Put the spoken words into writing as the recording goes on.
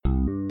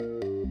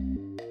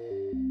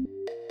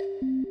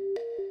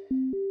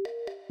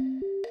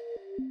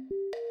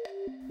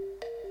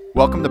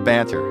Welcome to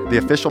Banter, the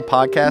official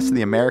podcast of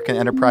the American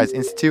Enterprise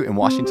Institute in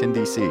Washington,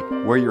 D.C.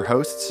 We're your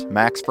hosts,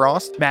 Max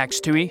Frost, Max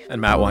Toohey,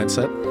 and Matt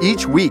Weinset.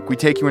 Each week, we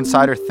take you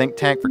inside our think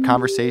tank for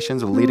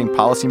conversations with leading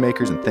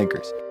policymakers and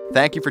thinkers.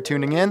 Thank you for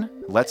tuning in.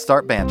 Let's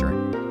start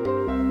bantering.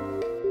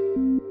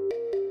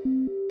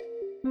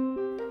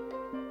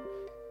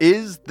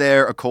 Is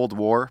there a Cold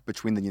War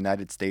between the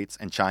United States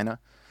and China?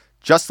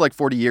 Just like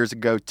 40 years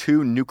ago,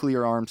 two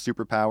nuclear-armed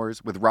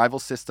superpowers with rival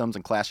systems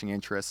and clashing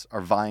interests are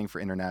vying for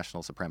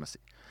international supremacy.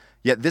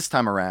 Yet this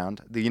time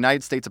around, the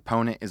United States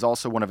opponent is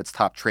also one of its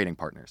top trading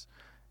partners.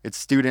 Its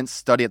students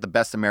study at the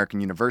best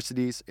American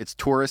universities, its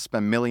tourists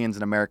spend millions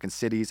in American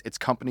cities, its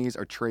companies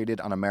are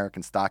traded on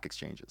American stock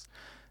exchanges.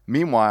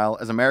 Meanwhile,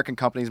 as American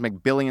companies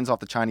make billions off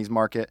the Chinese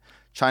market,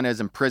 China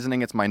is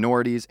imprisoning its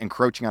minorities,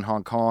 encroaching on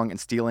Hong Kong, and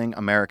stealing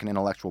American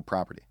intellectual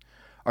property.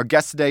 Our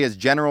guest today is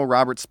General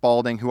Robert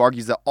Spalding, who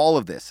argues that all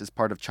of this is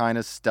part of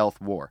China's stealth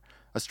war,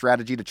 a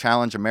strategy to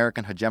challenge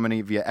American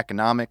hegemony via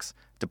economics,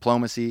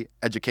 diplomacy,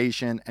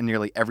 education, and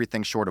nearly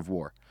everything short of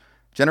war.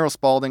 General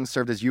Spalding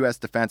served as U.S.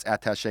 Defense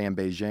Attaché in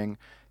Beijing.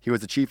 He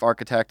was the chief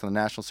architect on the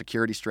National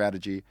Security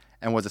Strategy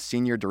and was a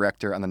senior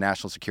director on the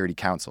National Security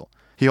Council.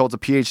 He holds a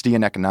PhD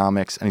in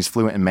economics, and he's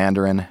fluent in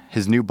Mandarin.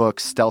 His new book,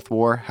 Stealth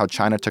War, How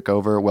China Took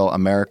Over While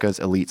America's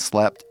Elite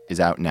Slept, is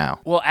out now.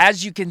 Well,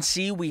 as you can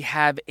see, we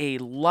have a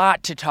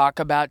lot to talk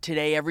about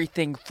today.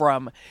 Everything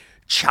from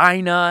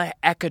China,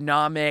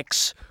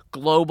 economics,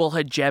 global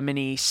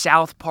hegemony,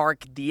 South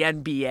Park, the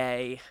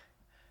NBA.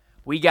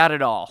 We got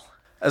it all.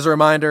 As a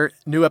reminder,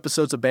 new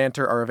episodes of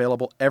Banter are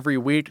available every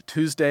week,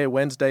 Tuesday,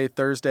 Wednesday,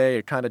 Thursday.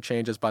 It kind of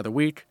changes by the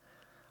week.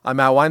 I'm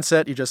Matt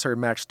Weinset. You just heard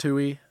Max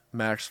Toohey.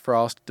 Max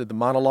Frost did the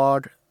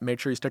monologue. Make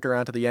sure you stick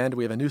around to the end.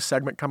 We have a new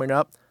segment coming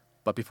up.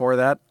 But before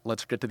that,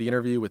 let's get to the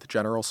interview with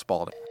General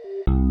Spalding.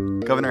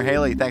 Governor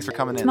Haley, thanks for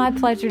coming in. It's my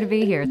pleasure to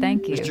be here.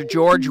 Thank you. Mr.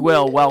 George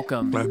Will,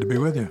 welcome. Glad to be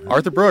with you.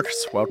 Arthur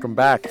Brooks, welcome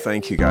back.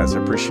 Thank you, guys.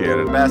 I appreciate it.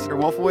 Ambassador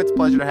Wolfowitz,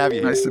 pleasure to have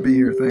you. Nice to be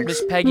here. Thanks.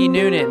 Miss Peggy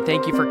Noonan,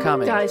 thank you for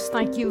coming. Guys,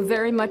 thank you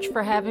very much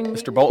for having me.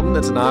 Mr. Bolton,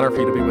 it's an honor for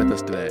you to be with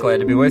us today. Glad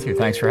to be with you.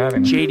 Thanks for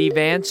having me. J.D.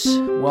 Vance,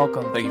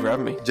 welcome. Thank you for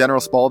having me.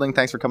 General Spalding,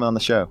 thanks for coming on the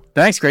show.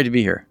 Thanks. Great to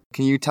be here.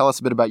 Can you tell us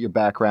a bit about your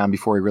background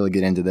before we really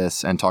get into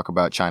this and talk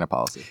about China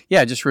policy?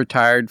 Yeah, just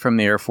retired from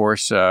the Air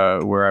Force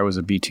where I was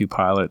a B-2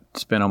 pilot.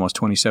 Spent almost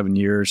 27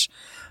 years.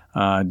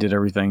 Did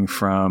everything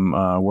from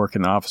work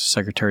in the Office of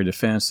Secretary of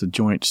Defense, the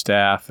Joint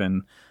Staff,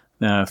 and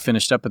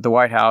finished up at the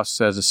White House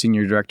as a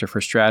Senior Director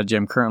for Strategy.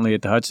 I'm currently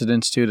at the Hudson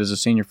Institute as a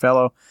Senior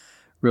Fellow.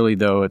 Really,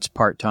 though, it's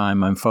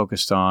part-time. I'm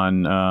focused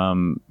on,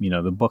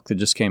 the book that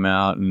just came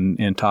out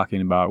and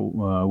talking about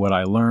what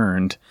I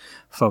learned,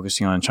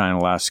 focusing on China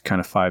the last kind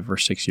of 5 or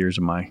 6 years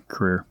of my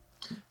career.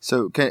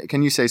 So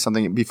can you say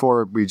something,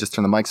 before we just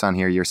turn the mics on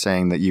here, you're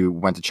saying that you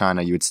went to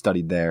China, you had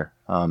studied there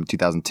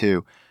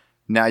 2002.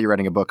 Now you're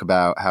writing a book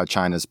about how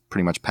China's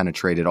pretty much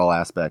penetrated all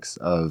aspects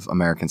of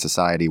American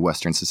society,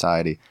 Western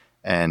society,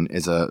 and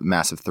is a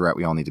massive threat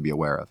we all need to be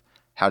aware of.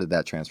 How did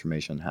that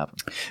transformation happen?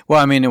 Well,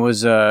 I mean, it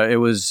was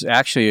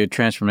actually a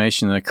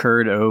transformation that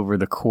occurred over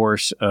the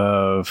course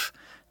of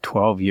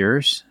 12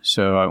 years.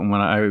 So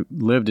when I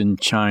lived in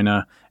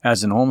China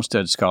as an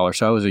Olmsted scholar,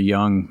 so I was a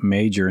young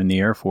major in the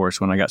Air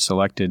Force when I got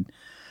selected.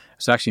 It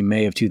was actually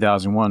May of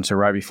 2001, so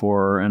right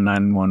before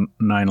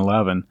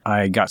 9/11.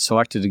 I got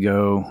selected to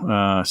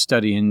go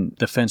study in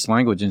Defense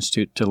Language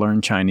Institute to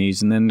learn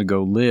Chinese and then to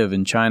go live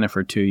in China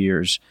for 2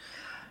 years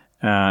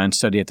and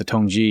study at the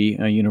Tongji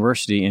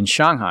University in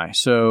Shanghai.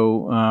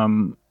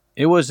 So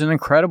it was an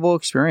incredible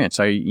experience.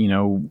 I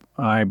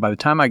by the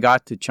time I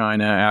got to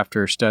China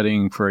after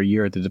studying for a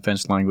year at the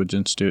Defense Language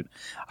Institute,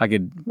 I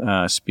could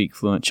speak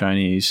fluent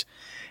Chinese.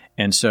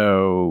 And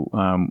so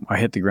I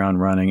hit the ground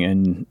running,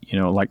 and,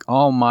 like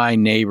all my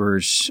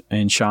neighbors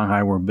in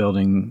Shanghai were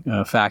building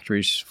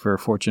factories for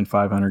Fortune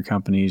 500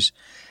 companies,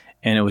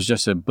 and it was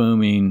just a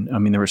booming,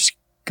 there were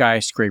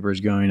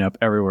skyscrapers going up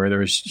everywhere. There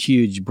was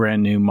huge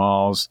brand new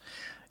malls.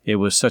 It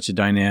was such a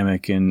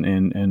dynamic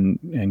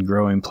and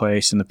growing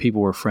place, and the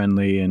people were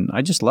friendly, and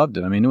I just loved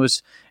it.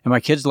 And my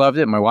kids loved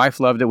it. My wife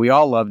loved it. We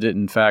all loved it.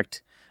 In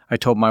fact, I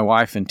told my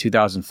wife in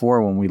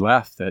 2004 when we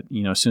left that,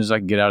 as soon as I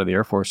can get out of the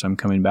Air Force, I'm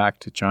coming back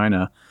to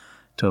China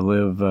to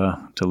live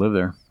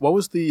there. What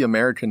was the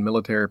American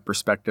military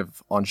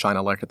perspective on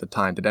China like at the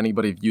time? Did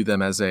anybody view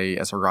them as a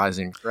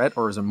rising threat,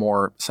 or is it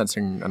more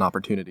sensing an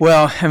opportunity?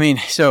 Well,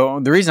 so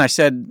the reason I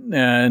said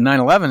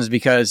 9/11 is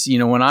because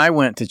when I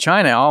went to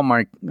China, all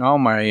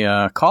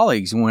my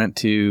colleagues went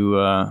to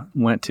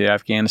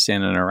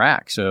Afghanistan and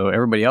Iraq. So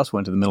everybody else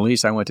went to the Middle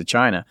East. I went to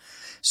China.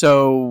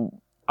 So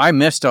I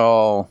missed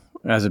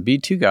as a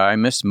B-2 guy, I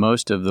missed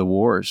most of the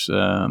wars.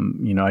 I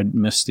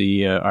missed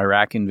the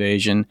Iraq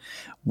invasion.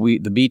 The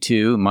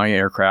B-2, my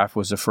aircraft,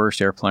 was the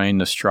first airplane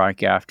to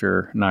strike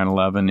after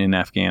 9/11 in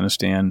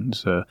Afghanistan.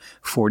 It's a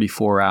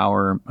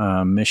 44-hour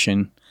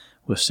mission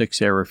with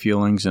 6 air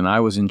refuelings, and I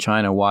was in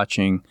China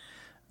watching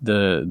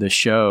the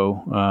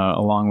show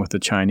along with the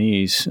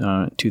Chinese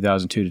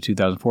 2002 to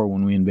 2004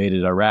 when we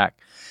invaded Iraq.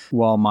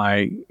 While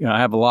I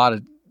have a lot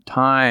of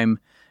time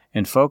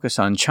and focus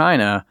on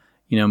China,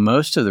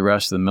 most of the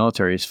rest of the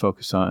military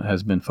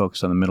has been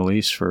focused on the Middle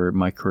East for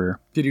my career.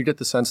 Did you get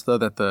the sense, though,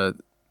 that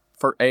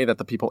that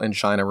the people in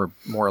China were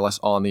more or less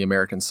on the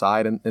American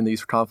side in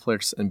these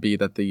conflicts, and B,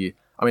 that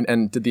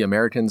did the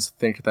Americans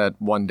think that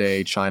one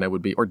day China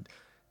would be, or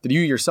did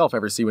you yourself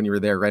ever see when you were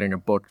there writing a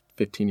book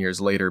 15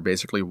 years later,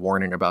 basically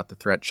warning about the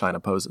threat China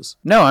poses?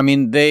 No, I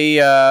mean, they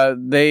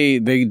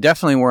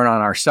definitely weren't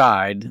on our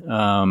side.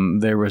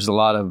 There was a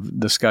lot of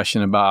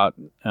discussion about,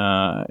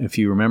 if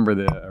you remember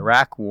the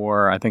Iraq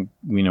War, I think,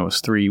 it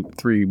was three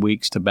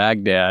weeks to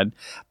Baghdad.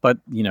 But,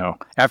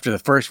 after the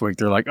first week,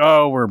 they're like,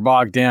 oh, we're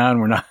bogged down.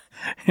 We're not,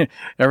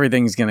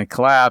 everything's going to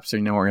collapse. Or,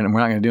 we're not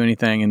going to do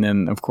anything. And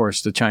then, of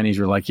course, the Chinese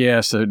were like,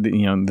 yes,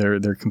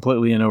 they're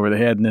completely in over the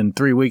head. And then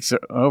 3 weeks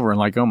over and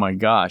like, oh my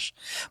gosh.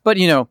 But,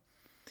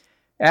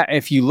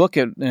 if you look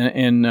at,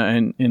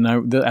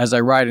 as I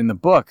write in the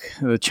book,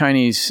 the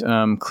Chinese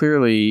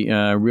clearly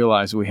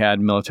realized we had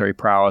military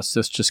prowess.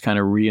 This just kind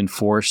of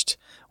reinforced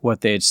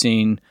what they had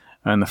seen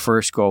in the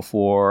first Gulf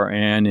War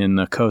and in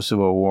the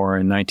Kosovo War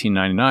in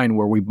 1999,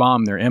 where we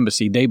bombed their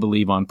embassy, they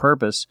believe on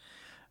purpose,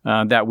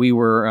 that we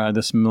were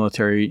this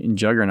military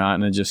juggernaut,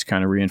 and it just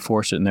kind of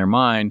reinforced it in their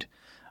mind.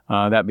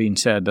 That being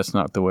said, that's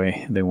not the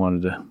way they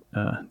wanted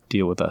to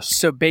deal with us.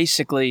 So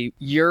basically,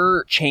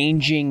 your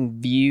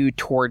changing view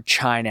toward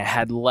China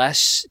had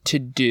less to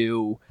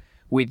do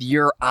with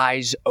your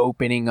eyes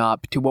opening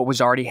up to what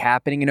was already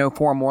happening in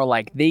 2004, more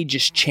like they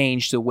just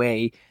changed the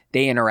way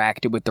they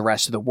interacted with the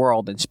rest of the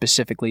world, and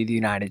specifically the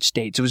United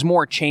States. It was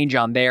more change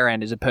on their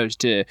end as opposed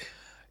to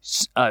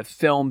a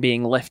film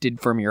being lifted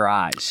from your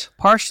eyes.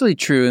 Partially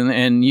true,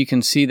 and you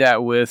can see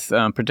that with,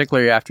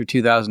 particularly after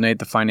 2008,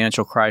 the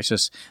financial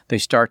crisis, they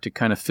start to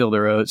kind of fill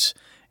their oats,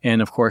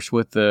 and of course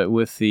with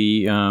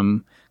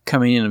the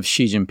coming in of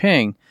Xi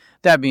Jinping.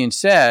 That being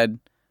said,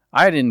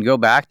 I didn't go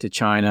back to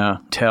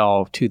China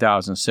till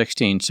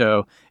 2016,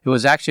 so it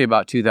was actually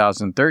about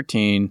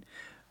 2013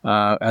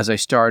 as I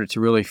started to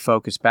really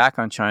focus back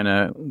on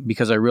China,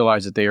 because I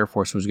realized that the Air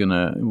Force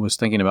was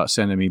thinking about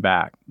sending me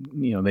back.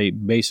 They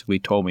basically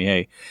told me,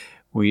 hey,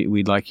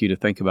 we'd like you to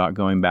think about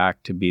going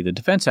back to be the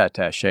defense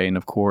attaché. And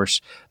of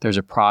course, there's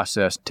a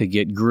process to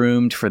get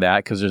groomed for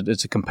that, because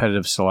it's a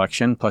competitive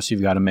selection. Plus,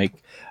 you've got to make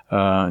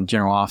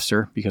general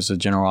officer, because it's a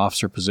general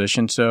officer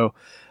position. So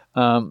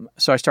I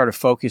started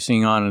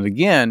focusing on it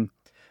again.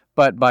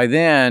 But by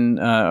then,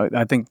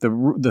 I think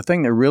the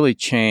thing that really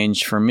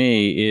changed for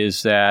me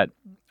is that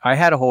I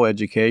had a whole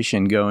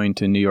education going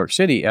to New York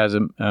City as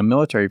a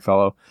military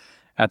fellow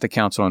at the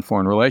Council on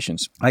Foreign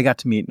Relations. I got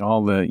to meet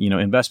all the,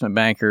 investment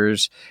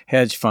bankers,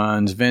 hedge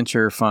funds,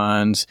 venture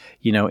funds,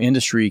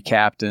 industry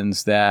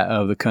captains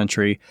of the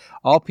country,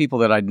 all people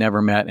that I'd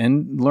never met,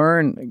 and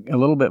learn a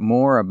little bit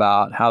more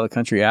about how the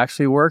country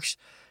actually works,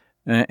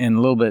 and a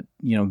little bit,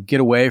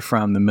 get away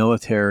from the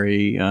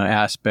military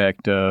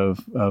aspect of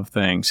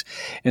things.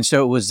 And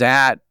so it was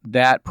that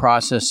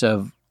process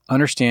of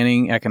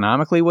understanding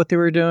economically what they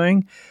were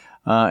doing,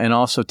 and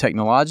also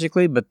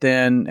technologically. But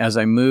then as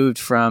I moved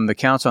from the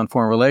Council on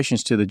Foreign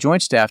Relations to the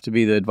Joint Staff to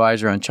be the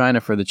advisor on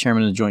China for the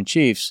Chairman of the Joint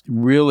Chiefs,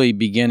 really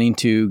beginning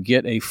to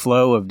get a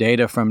flow of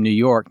data from New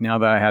York, now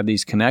that I had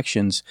these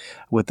connections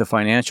with the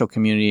financial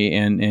community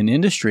and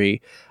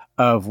industry,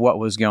 of what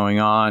was going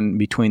on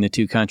between the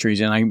two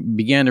countries. And I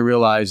began to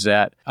realize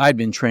that I'd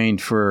been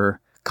trained for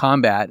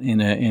combat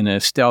in a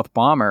stealth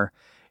bomber,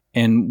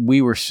 and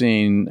we were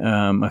seeing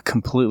a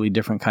completely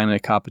different kind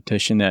of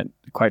competition that,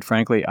 quite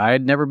frankly, I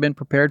had never been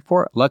prepared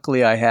for.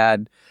 Luckily, I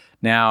had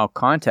now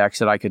contacts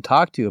that I could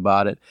talk to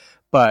about it.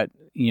 But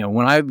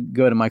when I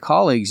go to my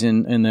colleagues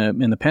in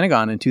the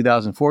Pentagon in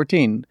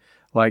 2014,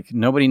 like,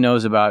 nobody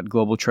knows about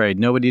global trade,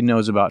 nobody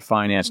knows about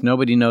finance,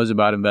 nobody knows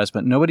about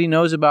investment, nobody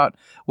knows about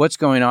what's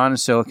going on in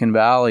Silicon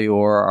Valley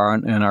or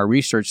in our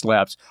research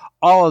labs.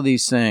 All of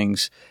these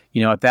things,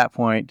 at that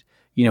point,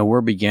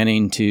 we're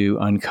beginning to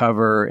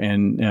uncover,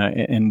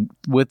 and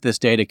with this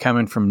data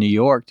coming from New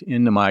York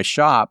into my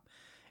shop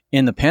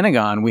in the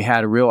Pentagon, we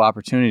had a real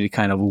opportunity to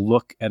kind of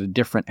look at a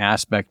different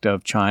aspect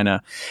of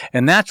China.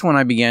 And that's when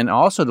I began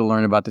also to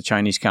learn about the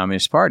Chinese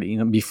Communist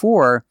Party.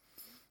 Before,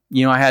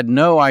 I had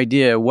no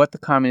idea what the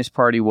Communist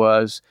Party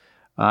was.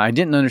 I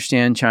didn't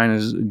understand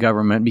China's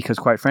government because,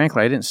 quite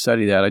frankly, I didn't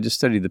study that. I just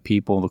studied the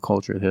people, the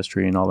culture, the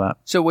history, and all that.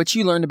 So what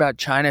you learned about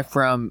China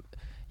from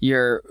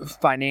your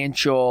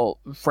financial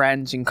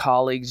friends and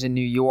colleagues in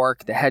New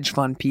York, the hedge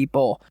fund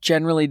people,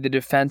 generally the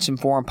defense and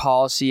foreign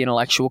policy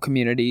intellectual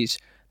communities,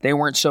 they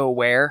weren't so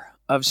aware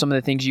of some of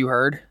the things you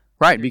heard?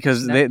 Right,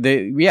 because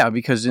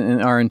because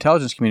in our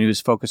intelligence community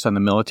was focused on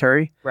the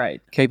military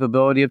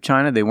capability of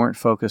China. They weren't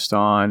focused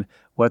on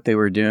what they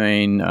were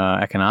doing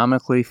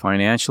economically,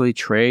 financially,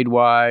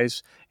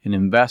 trade-wise, in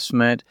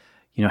investment,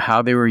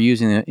 how they were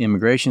using the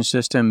immigration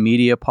system,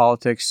 media,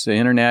 politics, the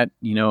internet,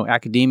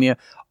 academia,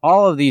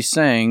 all of these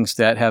things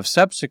that have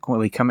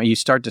subsequently come. You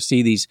start to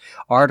see these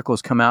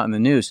articles come out in the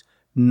news.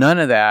 None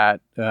of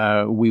that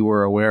we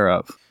were aware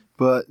of.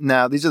 But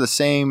now these are the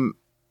same,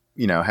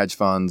 hedge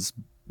funds,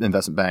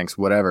 investment banks,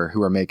 whatever,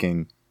 who are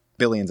making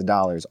billions of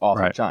dollars off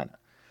of China.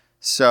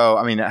 So,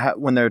 I mean,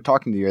 when they're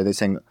talking to you, are they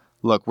saying,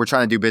 look, we're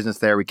trying to do business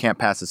there, we can't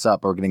pass this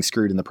up, or we're getting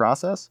screwed in the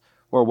process?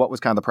 Or what was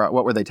kind of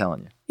what were they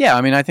telling you? Yeah,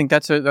 I mean, I think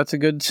that's a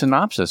good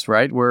synopsis,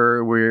 right?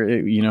 We're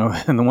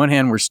on the one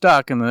hand, we're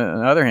stuck, and on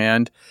the other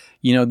hand,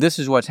 this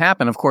is what's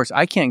happened. Of course,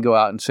 I can't go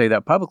out and say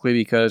that publicly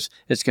because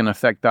it's going to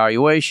affect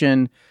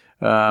valuation,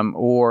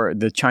 or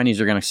the Chinese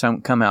are going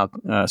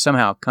to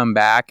somehow come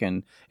back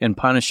and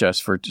punish us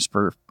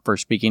for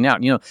speaking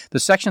out. The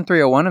Section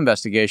 301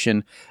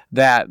 investigation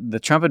that the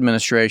Trump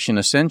administration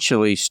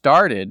essentially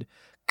started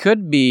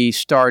could be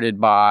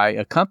started by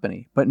a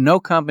company, but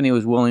no company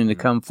was willing to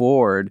come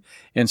forward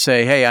and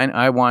say, "Hey,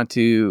 I want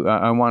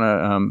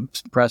to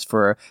press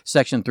for a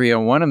Section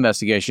 301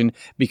 investigation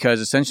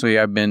because essentially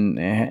I've been,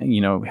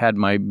 had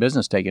my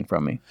business taken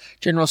from me."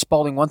 General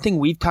Spalding, one thing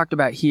we've talked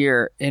about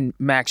here, and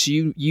Max,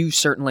 you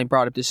certainly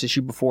brought up this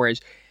issue before,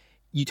 is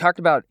you talked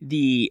about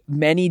the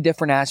many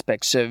different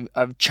aspects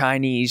of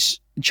China's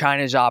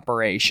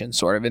operation,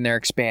 sort of in their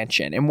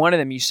expansion, and one of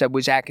them you said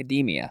was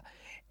academia.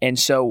 And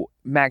so,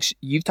 Max,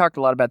 you've talked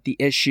a lot about the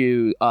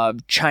issue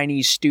of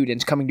Chinese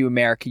students coming to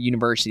American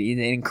university in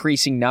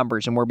increasing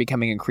numbers, and we're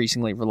becoming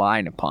increasingly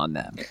reliant upon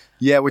them.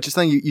 Yeah, which is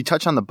something you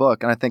touch on the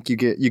book, and I think you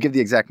give the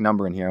exact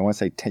number in here. I want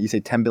to say you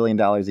say $10 billion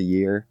a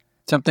year.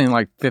 Something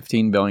like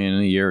 $15 billion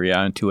a year,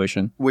 in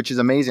tuition. Which is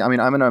amazing. I mean,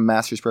 I'm in a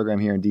master's program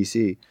here in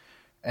D.C.,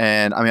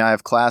 and I mean, I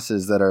have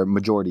classes that are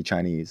majority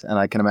Chinese, and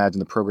I can imagine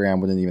the program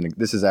wouldn't even.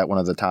 This is at one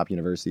of the top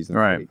universities in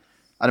the state.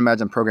 I'd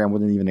imagine the program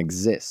wouldn't even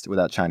exist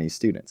without Chinese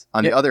students.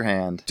 On the other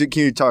hand, can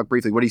you talk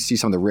briefly, what do you see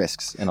some of the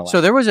risks in a lot? So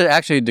there was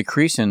actually a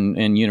decrease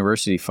in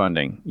university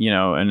funding,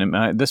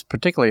 and this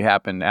particularly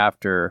happened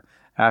after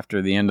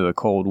the end of the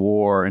Cold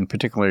War, and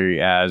particularly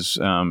as,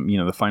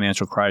 the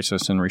financial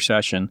crisis and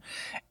recession.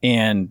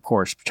 And, of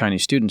course,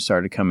 Chinese students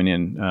started coming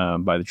in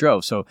by the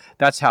drove. So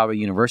that's how the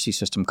university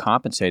system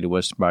compensated,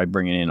 was by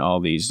bringing in all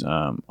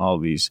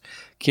these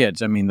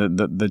kids. I mean,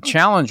 the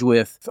challenge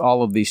with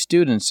all of these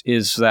students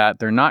is that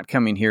they're not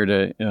coming here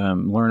to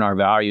learn our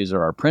values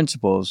or our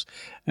principles,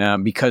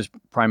 because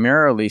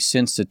primarily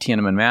since the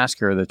Tiananmen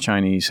Massacre, the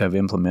Chinese have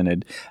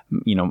implemented,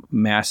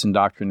 mass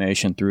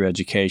indoctrination through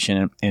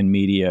education and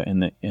media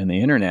and the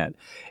internet.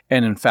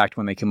 And in fact,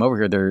 when they come over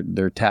here,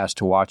 they're tasked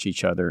to watch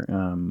each other,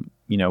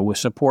 with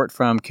support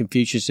from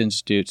Confucius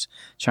Institutes,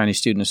 Chinese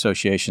student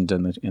associations,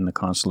 and the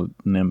consulate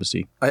and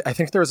embassy. I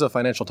think there was a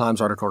Financial Times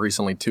article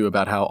recently, too,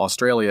 about how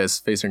Australia is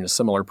facing a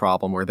similar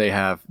problem where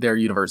their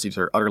universities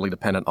are utterly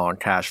dependent on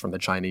cash from the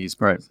Chinese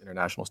because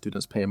international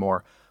students pay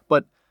more.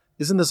 But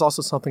isn't this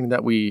also something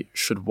that we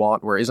should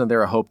want, where isn't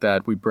there a hope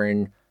that we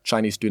bring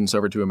Chinese students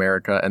over to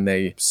America and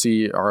they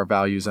see our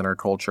values and our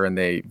culture and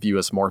they view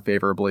us more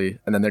favorably,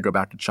 and then they go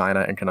back to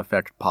China and can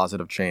affect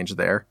positive change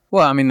there?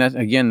 Well, I mean, that's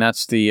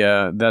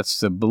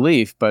the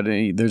belief, but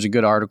there's a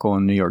good article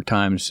in the New York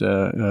Times,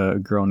 a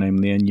girl named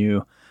Lian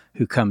Yu,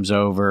 who comes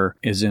over,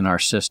 is in our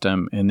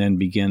system, and then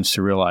begins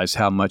to realize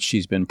how much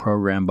she's been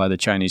programmed by the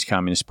Chinese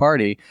Communist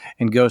Party,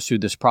 and goes through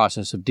this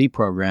process of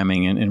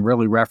deprogramming, and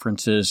really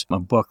references a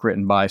book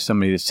written by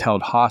somebody that's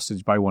held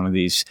hostage by one of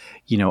these,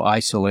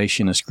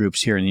 isolationist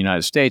groups here in the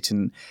United States,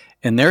 and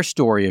their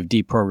story of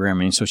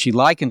deprogramming. So she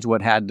likens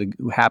what had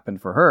to happen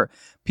for her.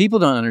 People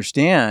don't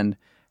understand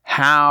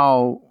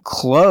how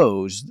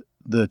closed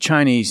the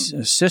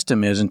Chinese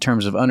system is in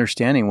terms of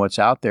understanding what's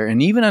out there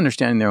and even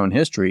understanding their own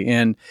history.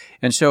 And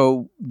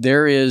so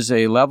there is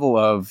a level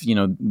of,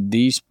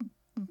 these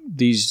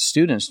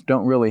students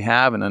don't really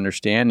have an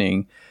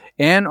understanding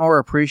and or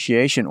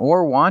appreciation,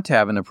 or want to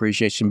have an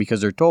appreciation,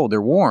 because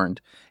they're warned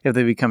if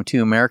they become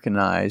too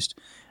Americanized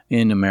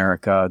in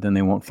America, then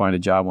they won't find a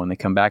job when they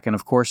come back. And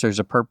of course, there's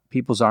a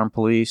People's Armed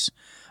Police,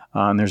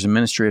 and there's a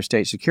Ministry of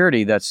State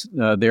Security that's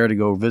there to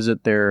go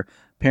visit their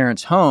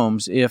parents'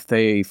 homes if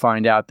they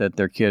find out that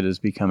their kid is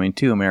becoming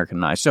too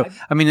Americanized. So,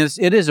 I mean,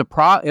 it is a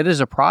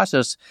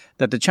process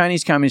that the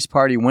Chinese Communist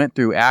Party went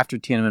through after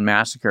Tiananmen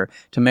Massacre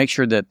to make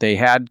sure that they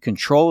had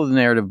control of the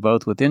narrative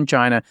both within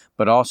China,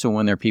 but also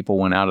when their people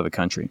went out of the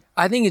country.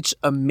 I think it's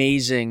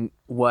amazing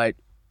what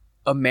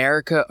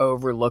America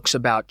overlooks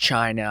about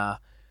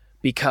China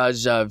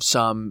because of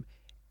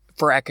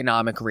for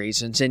economic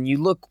reasons. And you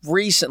look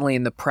recently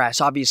in the press,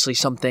 obviously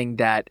something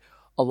that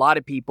a lot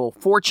of people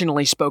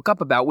fortunately spoke up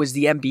about was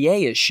the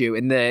NBA issue,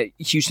 and the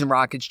Houston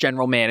Rockets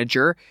general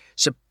manager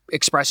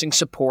expressing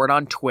support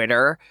on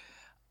Twitter,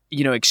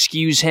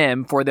 excuse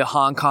him for the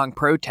Hong Kong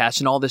protests,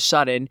 and all of a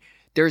sudden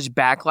there's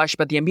backlash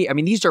about the NBA. I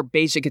mean, these are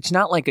basic. It's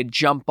not like a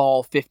jump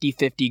ball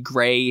 50-50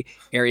 gray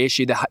area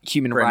issue, the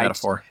human Great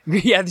rights. Metaphor.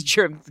 Yeah, the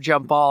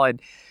jump ball.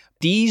 And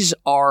these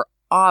are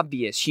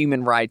obvious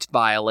human rights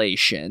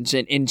violations,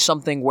 and in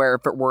something where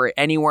if it were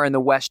anywhere in the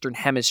Western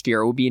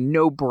Hemisphere, it would be a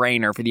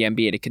no-brainer for the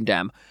NBA to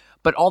condemn.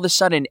 but all of a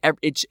sudden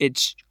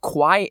it's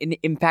quiet. And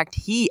in fact,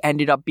 he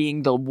ended up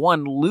being the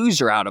one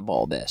loser out of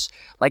all this.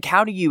 Like,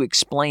 how do you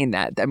explain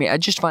that? I mean, I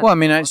just find. Well, I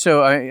mean,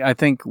 I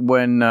think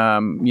when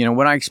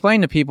when I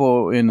explain to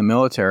people in the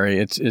military,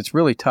 it's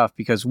really tough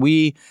because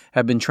we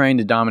have been trained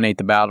to dominate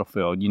the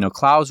battlefield.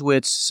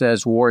 Clausewitz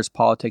says war is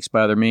politics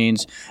by other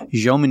means.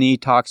 Jomini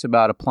talks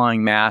about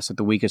applying mass at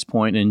the weakest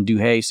point, and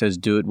Duhay says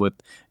do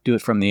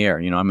it from the air.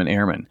 I'm an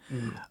airman.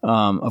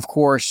 Of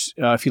course,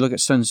 if you look at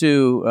Sun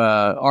Tzu,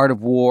 Art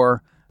of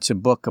War, it's a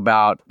book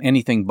about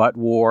anything but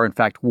war. In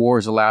fact, war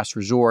is a last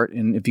resort.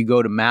 And if you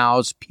go to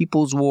Mao's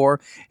People's War,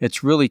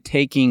 it's really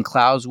taking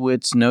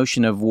Clausewitz's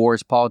notion of war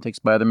is politics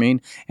by other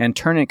means and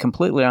turning it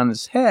completely on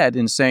its head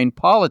and saying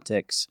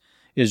politics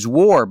is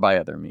war by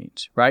other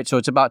means, right? So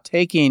it's about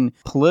taking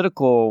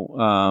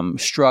political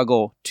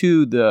struggle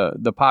to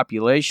the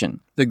population.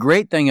 The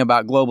great thing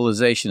about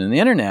globalization and the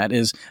internet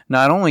is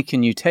not only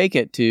can you take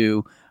it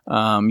to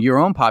your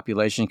own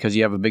population because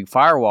you have a big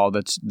firewall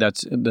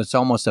that's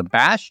almost a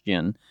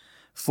bastion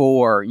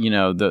for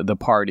the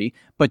party,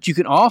 but you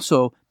can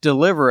also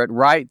deliver it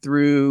right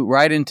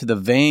into the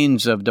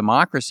veins of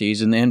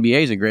democracies, and the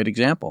NBA is a great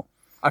example.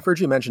 I've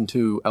heard you mention,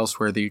 too,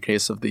 elsewhere, the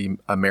case of the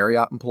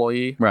Marriott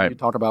employee. Right. Can you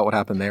talk about what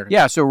happened there?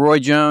 Yeah, so Roy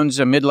Jones,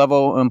 a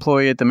mid-level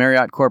employee at the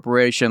Marriott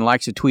Corporation,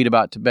 likes to tweet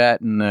about Tibet,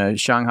 and the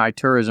Shanghai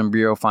Tourism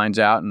Bureau finds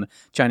out, and the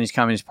Chinese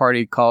Communist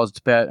Party calls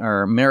Tibet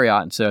or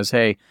Marriott and says,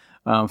 hey,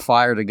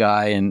 fire the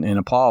guy and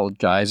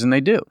apologize, and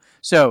they do.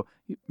 So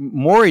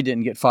Maury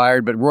didn't get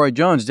fired, but Roy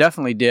Jones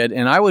definitely did,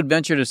 and I would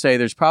venture to say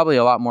there's probably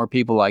a lot more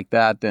people like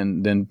that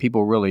than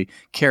people really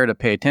care to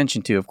pay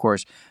attention to. Of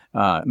course,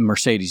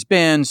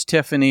 Mercedes-Benz,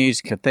 Tiffany's,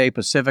 Cathay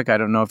Pacific. I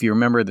don't know if you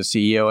remember, the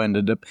CEO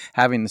ended up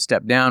having to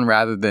step down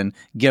rather than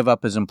give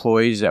up his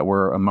employees that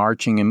were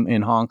marching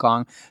in Hong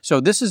Kong. So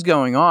this is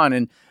going on,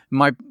 and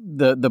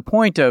the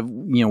point of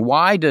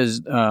why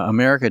does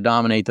America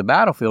dominate the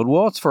battlefield?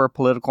 Well, it's for a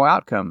political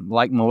outcome,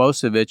 like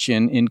Milosevic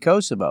in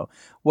Kosovo.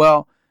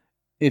 Well,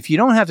 if you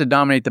don't have to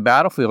dominate the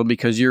battlefield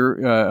because your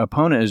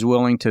opponent is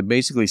willing to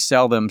basically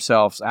sell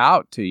themselves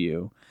out to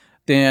you,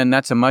 then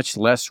that's a much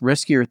less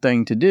riskier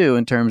thing to do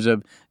in terms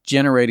of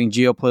generating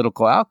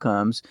geopolitical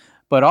outcomes,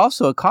 but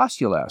also it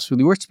costs you less.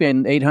 We're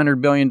spending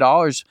 $800 billion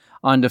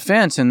on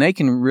defense, and they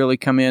can really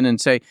come in and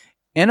say,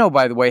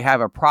 by the way,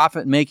 have a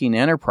profit-making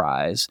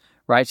enterprise,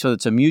 right? So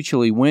it's a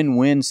mutually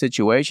win-win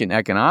situation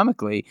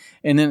economically,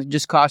 and then it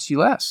just costs you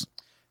less.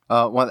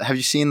 Have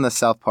you seen the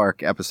South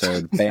Park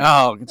episode?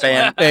 It's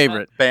my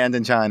favorite. Banned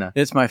in China.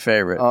 It's my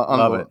favorite.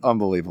 Love it.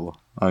 Unbelievable.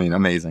 I mean,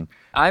 amazing.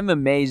 I'm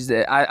amazed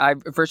that I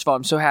first of all,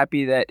 I'm so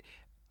happy that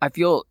I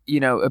feel,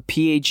 a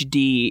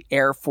PhD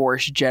Air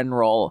Force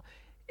general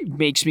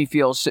makes me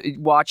feel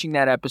watching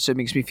that episode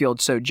makes me feel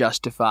so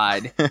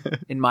justified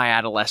in my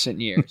adolescent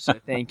years. So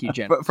thank you,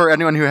 General. But for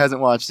anyone who hasn't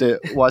watched it,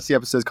 watch the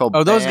episode called.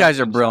 Oh, those guys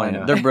are brilliant.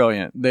 China. They're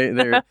brilliant.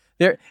 They're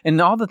and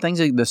all the things,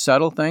 the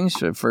subtle things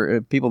for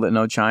people that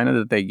know China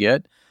that they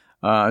get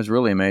is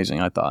really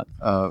amazing. I thought.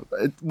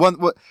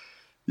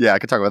 Yeah, I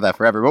could talk about that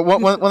forever. But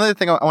one other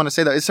thing I want to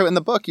say though is, so in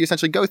the book you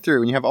essentially go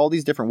through and you have all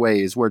these different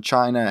ways where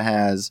China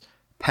has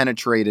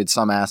penetrated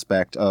some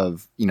aspect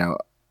of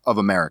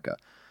America.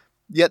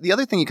 Yet the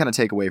other thing you kind of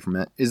take away from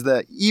it is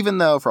that even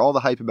though for all the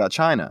hype about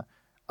China,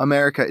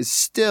 America is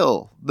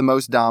still the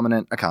most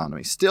dominant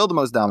economy, still the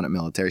most dominant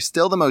military,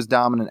 still the most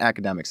dominant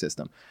academic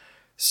system.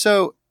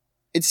 So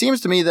it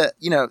seems to me that,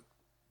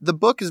 the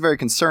book is very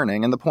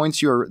concerning and the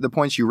points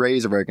you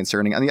raise are very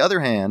concerning. On the other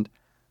hand,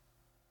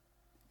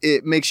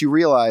 it makes you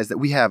realize that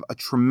we have a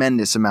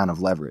tremendous amount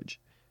of leverage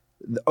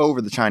over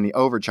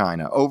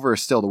China, over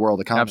still the world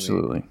economy.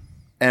 Absolutely.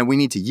 And we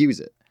need to use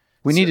it.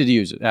 We need to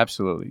use it,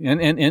 absolutely,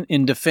 and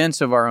in defense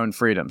of our own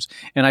freedoms.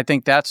 And I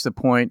think that's the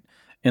point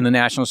in the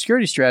national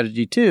security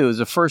strategy, too, is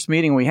the first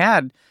meeting we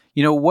had,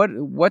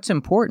 what's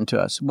important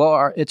to us?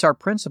 Well, it's our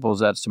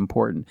principles that's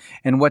important.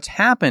 And what's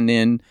happened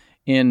in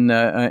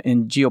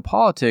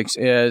geopolitics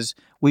is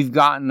we've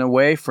gotten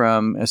away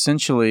from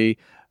essentially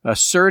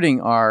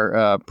asserting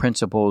our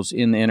principles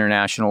in the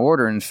international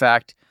order. In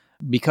fact,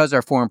 because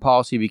our foreign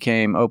policy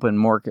became open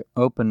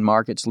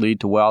markets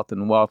lead to wealth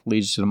and wealth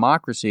leads to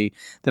democracy,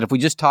 that if we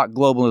just talk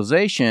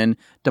globalization,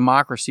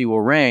 democracy will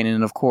reign.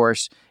 And of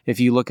course, if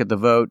you look at the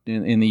vote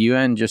in the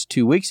UN just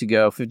 2 weeks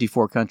ago,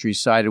 54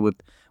 countries sided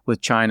with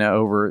China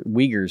over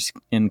Uyghurs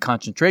in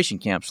concentration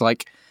camps.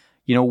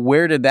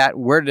 Where did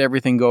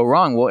everything go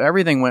wrong? Well,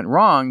 everything went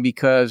wrong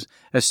because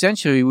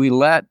essentially we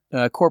let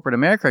corporate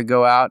America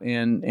go out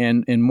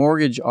and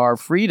mortgage our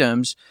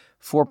freedoms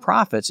for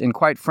profits. And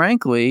quite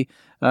frankly,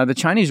 the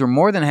Chinese were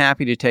more than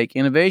happy to take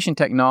innovation,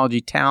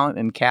 technology, talent,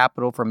 and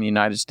capital from the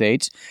United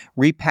States,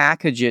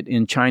 repackage it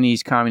in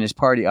Chinese Communist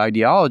Party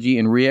ideology,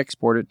 and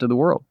re-export it to the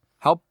world.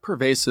 How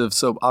pervasive?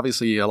 So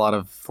obviously a lot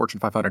of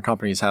Fortune 500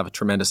 companies have a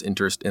tremendous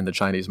interest in the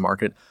Chinese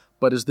market,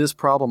 But is this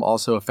problem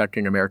also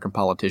affecting American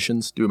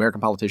politicians? Do American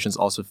politicians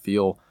also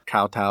feel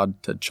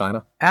kowtowed to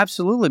China?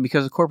 Absolutely,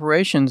 because the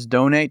corporations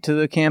donate to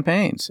the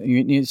campaigns.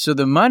 So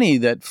the money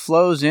that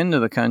flows into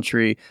the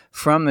country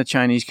from the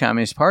Chinese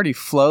Communist Party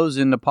flows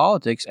into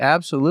politics,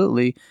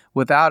 absolutely,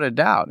 without a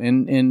doubt.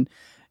 And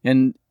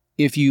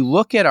if you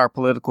look at our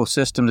political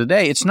system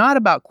today, it's not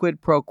about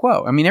quid pro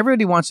quo. I mean,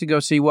 everybody wants to go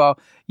see, well,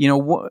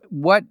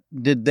 what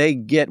did they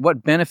get?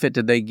 What benefit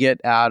did they get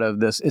out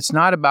of this? It's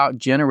not about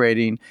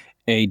generating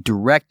a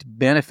direct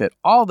benefit.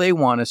 All they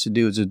want us to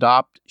do is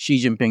adopt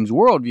Xi Jinping's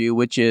worldview,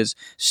 which is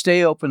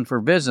stay open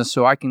for business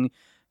so I can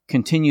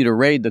continue to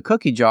raid the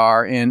cookie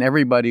jar and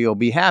everybody will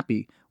be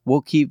happy.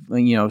 We'll keep,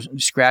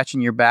 scratching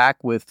your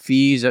back with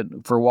fees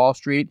for Wall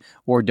Street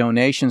or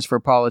donations for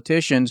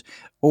politicians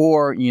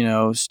or,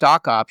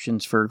 stock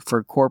options for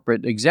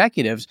corporate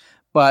executives.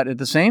 But at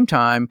the same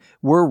time,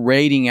 we're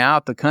raiding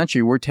out the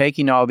country. We're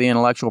taking all the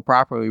intellectual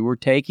property. We're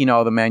taking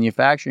all the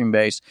manufacturing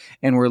base,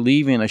 and we're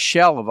leaving a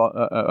shell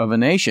of a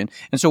nation.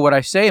 And so what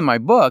I say in my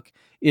book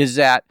is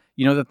that,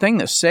 the thing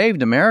that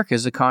saved America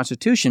is the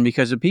Constitution,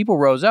 because the people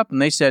rose up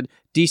and they said,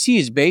 D.C.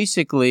 is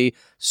basically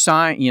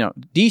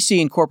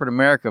D.C. and corporate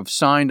America have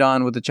signed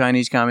on with the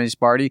Chinese Communist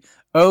Party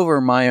over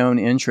my own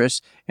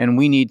interests, and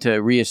we need to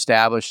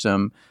reestablish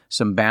some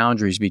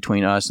boundaries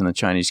between us and the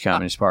Chinese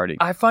Communist Party.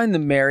 I find the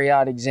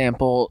Marriott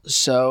example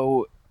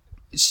so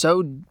It's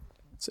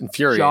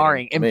infuriating.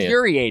 jarring,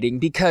 infuriating,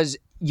 because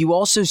you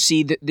also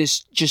see that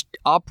this just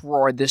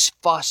uproar, this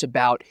fuss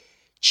about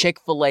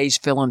Chick-fil-A's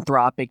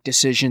philanthropic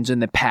decisions in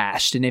the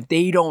past, and if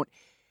they don't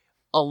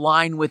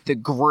align with the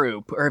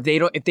group, or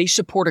if they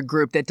support a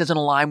group that doesn't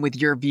align with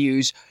your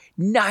views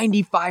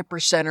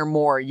 95% or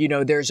more,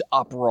 there's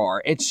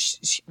uproar.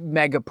 It's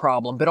mega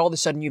problem. But all of a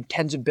sudden you have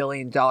tens of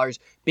billions of dollars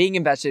being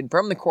invested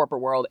from the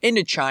corporate world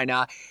into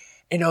China.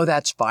 And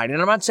that's fine. And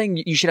I'm not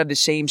saying you should have the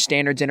same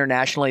standards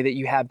internationally that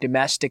you have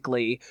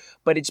domestically,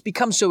 but it's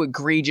become so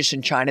egregious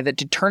in China that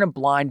to turn a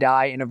blind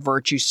eye in a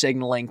virtue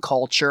signaling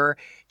culture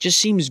just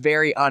seems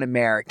very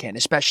un-American,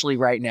 especially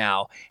right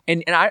now.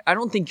 And I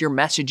don't think your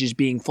message is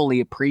being fully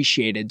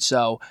appreciated.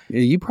 So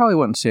you probably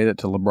wouldn't say that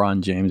to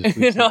LeBron James.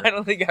 No, I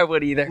don't think I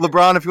would either.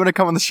 LeBron, if you want to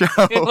come on the show.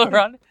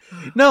 LeBron?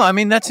 No, I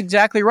mean, that's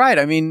exactly right.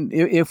 I mean,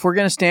 if we're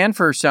going to stand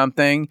for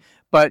something,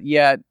 but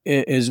yet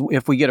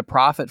if we get a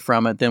profit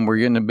from it, then we're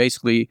going to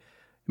basically,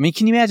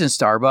 can you imagine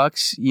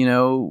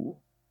Starbucks,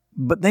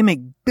 but they make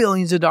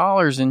billions of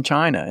dollars in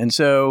China. And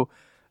so,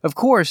 of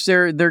course,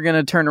 they're going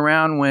to turn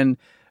around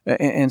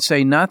and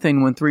say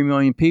nothing when 3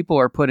 million people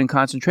are put in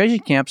concentration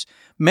camps,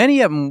 many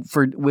of them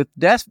with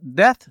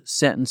death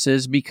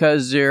sentences,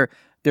 because they're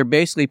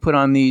basically put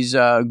on these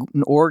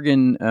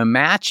organ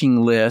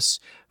matching lists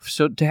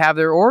so to have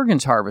their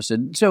organs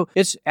harvested. So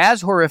it's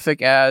as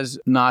horrific as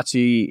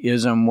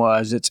Nazism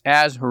was. It's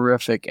as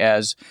horrific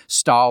as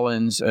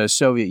Stalin's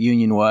Soviet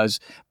Union was.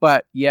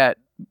 But yet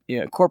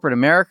corporate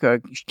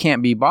America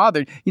can't be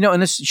bothered.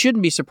 And this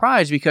shouldn't be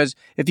surprised, because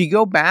if you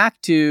go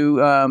back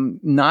to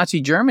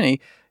Nazi Germany,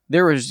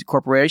 there was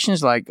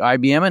corporations like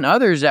IBM and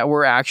others that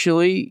were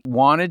actually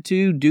wanted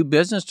to do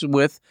business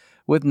with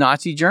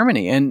Nazi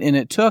Germany. And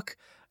it took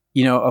a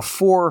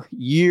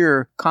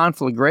 4-year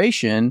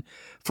conflagration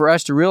for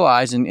us to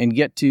realize and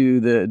get to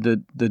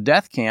the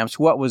death camps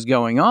what was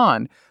going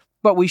on.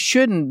 But we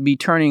shouldn't be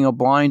turning a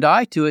blind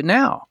eye to it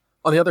now.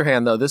 On the other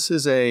hand, though,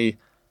 it's a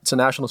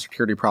national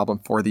security problem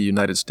for the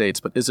United States,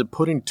 but is it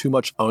putting too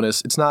much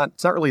onus? It's not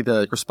really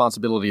the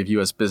responsibility of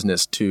U.S.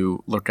 business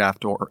to look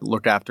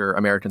after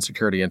American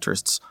security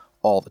interests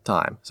all the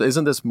time. So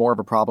isn't this more of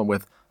a problem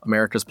with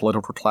America's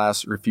political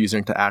class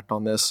refusing to act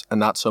on this,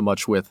 and not so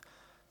much with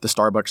the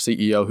Starbucks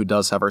CEO, who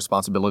does have a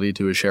responsibility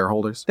to his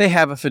shareholders? They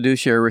have a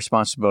fiduciary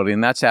responsibility,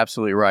 and that's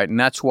absolutely right. And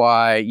that's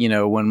why,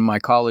 when my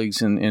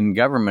colleagues in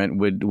government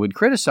would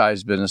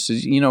criticize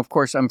businesses, of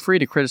course, I'm free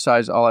to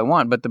criticize all I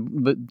want. But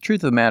the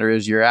truth of the matter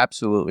is, you're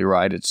absolutely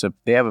right.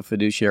 They have a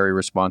fiduciary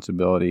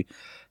responsibility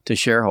to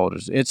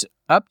shareholders. It's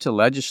up to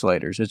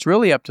legislators. It's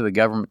really up to the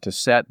government to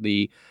set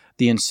the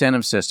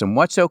incentive system.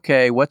 What's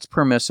okay? What's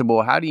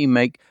permissible? How do you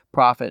make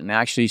profit and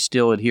actually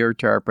still adhere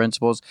to our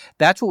principles?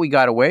 That's what we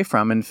got away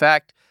from. In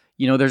fact,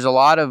 there's a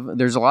lot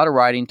of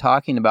writing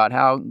talking about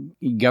how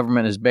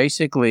government has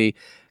basically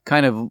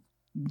kind of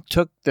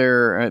took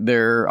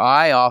their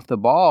eye off the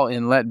ball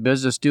and let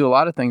business do a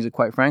lot of things that,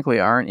 quite frankly,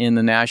 aren't in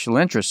the national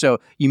interest. So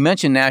you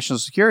mentioned national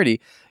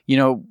security.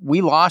 We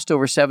lost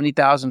over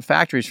 70,000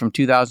 factories from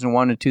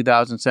 2001 to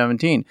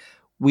 2017.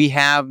 We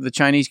have the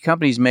Chinese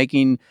companies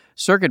making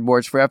circuit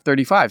boards for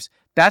F-35s.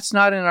 That's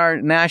not in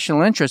our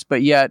national interest,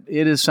 but yet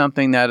it is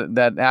something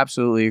that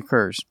absolutely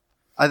occurs.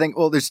 I think,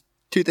 there's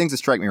two things that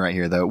strike me right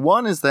here, though.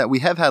 One is that we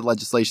have had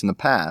legislation in the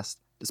past,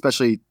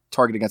 especially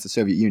targeted against the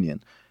Soviet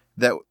Union,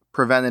 that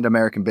prevented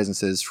American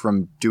businesses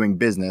from doing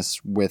business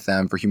with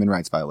them for human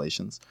rights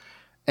violations.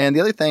 And the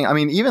other thing,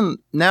 even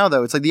now,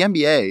 though, it's like the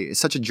NBA is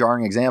such a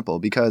jarring example,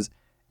 because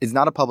it's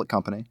not a public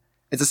company.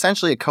 It's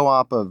essentially a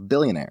co-op of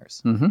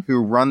billionaires who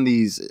run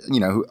these,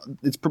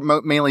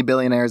 mainly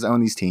billionaires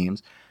own these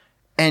teams.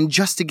 And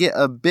just to get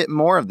a bit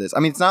more of this,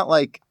 it's not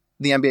like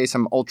the NBA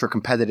some ultra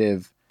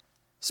competitive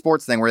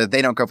sports thing where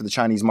they don't go for the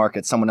Chinese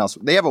market, someone else.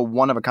 They have a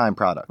one-of-a-kind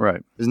product.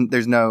 Right.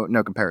 There's no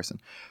comparison.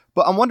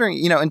 But I'm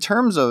wondering, in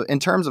terms of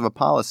a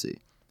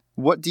policy,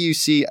 what do you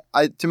see?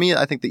 To me,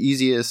 I think the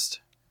easiest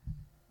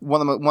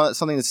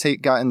something that's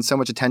gotten so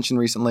much attention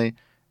recently,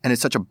 and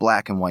it's such a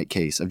black and white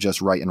case of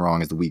just right and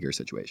wrong, is the Uyghur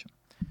situation.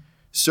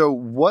 So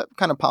what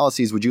kind of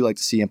policies would you like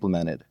to see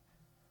implemented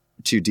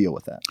to deal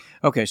with that?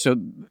 Okay, so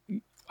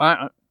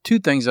two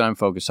things that I'm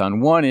focused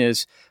on. One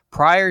is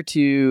prior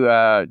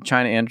to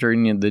China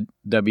entering the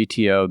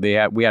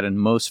WTO, we had a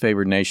most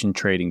favored nation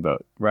trading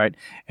vote, right?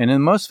 And in the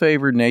most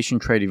favored nation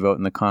trading vote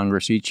in the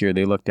Congress each year,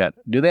 they looked at,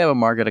 do they have a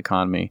market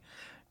economy?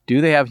 Do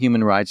they have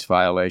human rights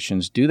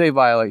violations? Do they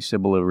violate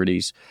civil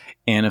liberties?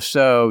 And if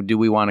so, do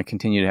we want to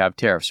continue to have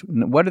tariffs?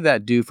 What did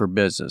that do for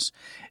business?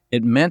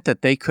 It meant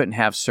that they couldn't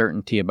have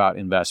certainty about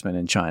investment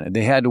in China.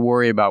 They had to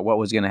worry about what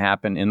was going to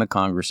happen in the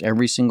Congress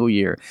every single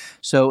year.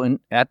 So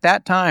at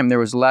that time,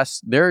 their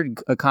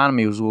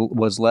economy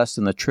was less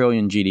than $1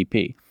 trillion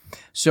GDP.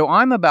 So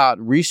I'm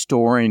about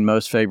restoring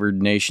most favored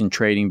nation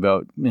trading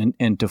vote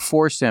and to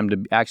force them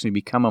to actually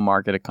become a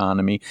market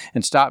economy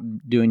and stop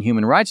doing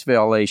human rights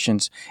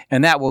violations,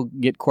 and that will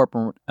get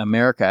corporate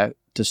America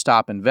to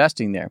stop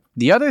investing there.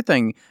 The other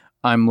thing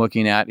I'm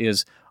looking at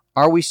is,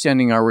 are we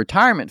sending our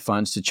retirement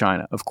funds to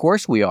China? Of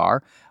course we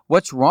are.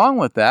 What's wrong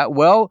with that?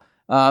 Well,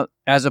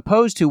 as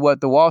opposed to what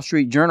the Wall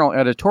Street Journal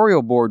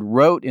editorial board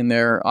wrote in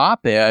their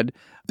op-ed,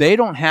 they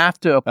don't have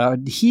to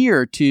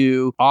adhere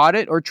to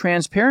audit or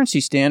transparency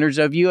standards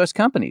of U.S.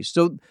 companies.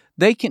 So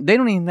they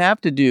don't even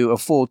have to do a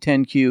full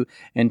 10Q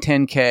and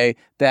 10K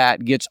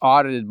that gets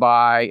audited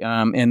by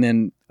and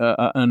then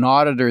an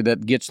auditor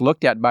that gets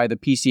looked at by the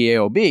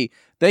PCAOB.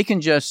 They can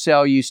just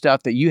sell you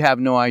stuff that you have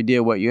no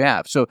idea what you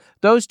have. So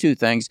those two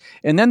things.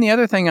 And then the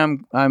other thing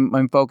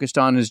I'm focused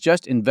on is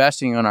just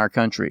investing in our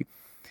country.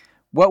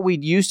 What we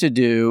used to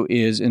do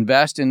is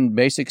invest in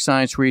basic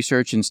science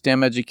research and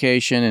STEM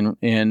education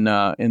and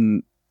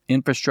in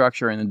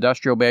infrastructure and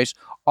industrial base.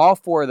 All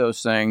four of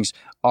those things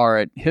are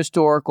at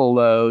historical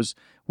lows.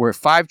 We're at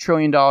 $5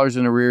 trillion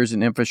in arrears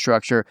in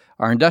infrastructure.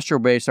 Our industrial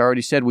base, I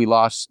already said we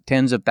lost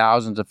tens of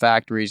thousands of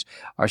factories.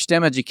 Our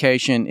STEM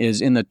education is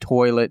in the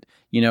toilet.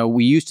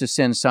 We used to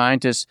send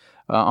scientists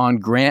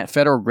on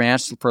federal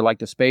grants for like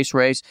the space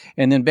race.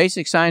 And then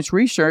basic science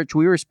research,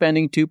 we were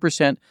spending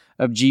 2%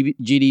 of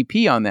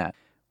GDP on that.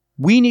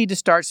 We need to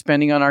start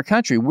spending on our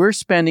country. We're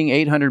spending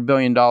 $800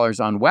 billion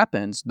on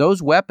weapons.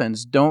 Those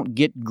weapons don't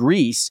get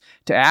grease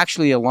to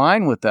actually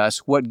align with us.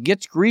 What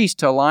gets grease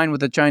to align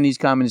with the Chinese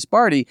Communist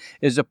Party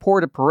is the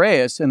Port of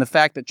Piraeus and the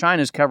fact that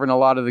China is covering a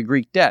lot of the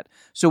Greek debt.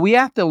 So we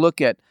have to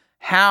look at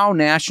how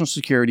national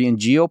security and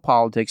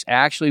geopolitics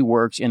actually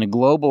works in a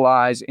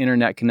globalized,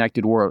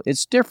 internet-connected world.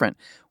 It's different.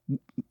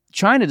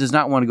 China does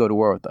not want to go to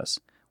war with us.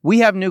 We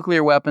have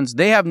nuclear weapons.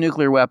 They have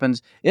nuclear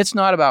weapons. It's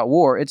not about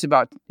war. It's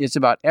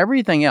about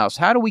everything else.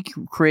 How do we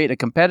create a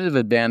competitive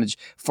advantage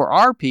for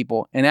our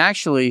people and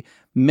actually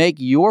make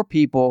your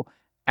people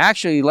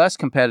actually less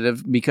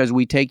competitive because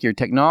we take your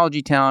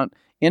technology, talent,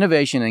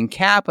 innovation, and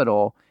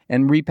capital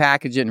and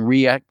repackage it and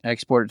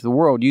re-export it to the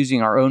world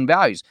using our own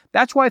values.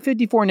 That's why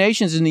 54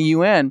 nations in the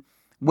UN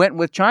went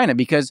with China,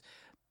 because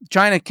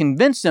China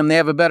convinced them they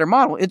have a better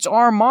model. It's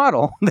our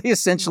model. They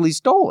essentially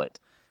stole it.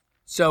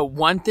 So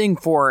one thing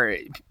for,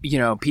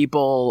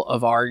 people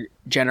of our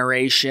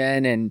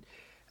generation, and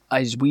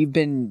as we've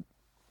been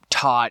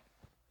taught,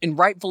 and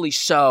rightfully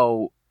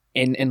so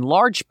in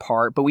large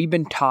part, but we've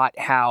been taught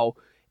how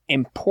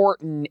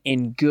important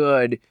and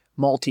good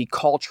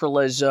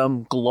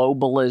multiculturalism,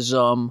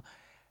 globalism,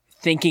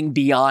 thinking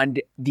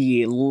beyond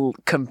the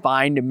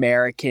confined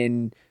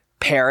American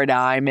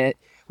paradigm.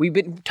 We've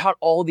been taught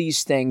all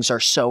these things are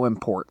so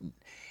important.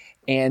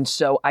 And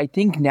so I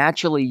think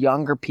naturally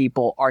younger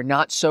people are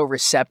not so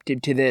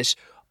receptive to this,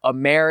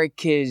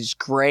 America's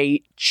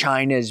great,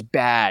 China's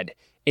bad.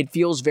 It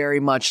feels very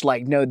much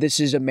like, no, this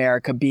is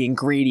America being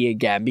greedy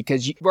again,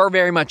 because we're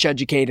very much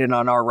educated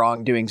on our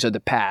wrongdoings of the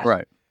past.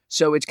 Right.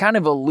 So it's kind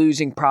of a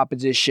losing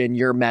proposition,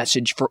 your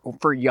message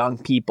for young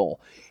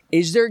people.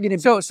 Is there going to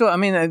be... So I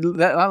mean,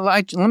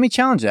 let me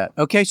challenge that.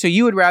 Okay, so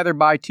you would rather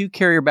buy 2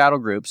 carrier battle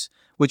groups,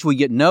 which we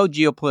get no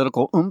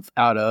geopolitical oomph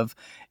out of,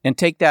 and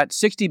take that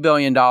 $60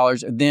 billion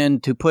then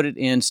to put it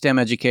in STEM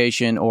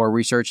education or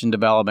research and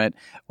development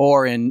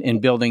or in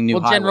building new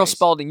highways. Well, General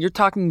Spalding, you're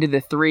talking to the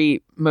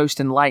 3 most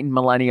enlightened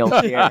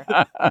millennials here.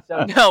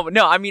 So,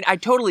 no, I mean, I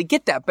totally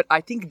get that, but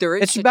I think there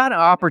is... It's about an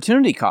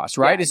opportunity cost,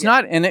 right? Yeah, it's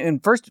not,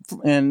 and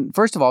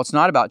first of all, it's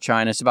not about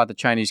China. It's about the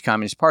Chinese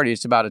Communist Party.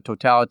 It's about a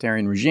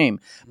totalitarian regime.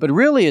 But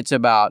really, it's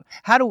about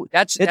how do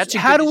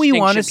we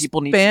want to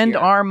spend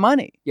our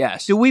money?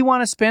 Yes. Do we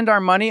want to spend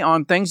our money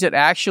on things that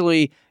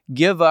actually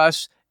give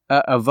us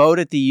a vote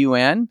at the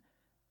UN?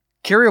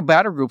 Carrier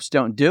battle groups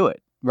don't do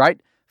it, right?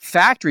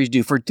 Factories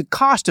do. For the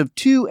cost of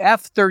 2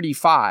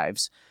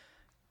 F-35s,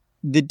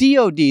 the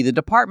DoD, the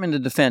Department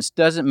of Defense,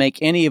 doesn't make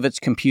any of its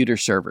computer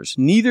servers.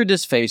 Neither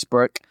does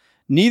Facebook.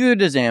 Neither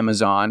does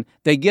Amazon.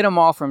 They get them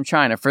all from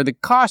China. For the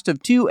cost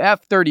of 2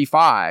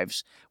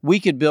 F-35s, we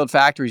could build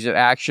factories that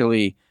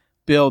actually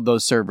build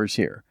those servers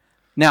here.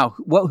 Now,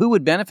 who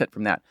would benefit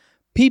from that?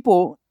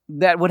 People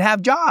that would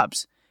have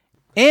jobs.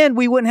 And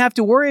we wouldn't have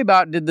to worry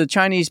about, did the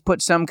Chinese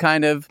put some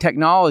kind of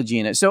technology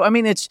in it? So, I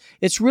mean,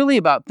 it's really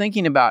about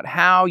thinking about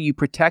how you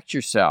protect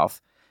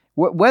yourself,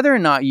 whether or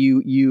not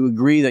you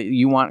agree that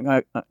you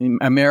want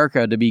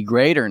America to be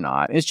great or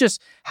not. It's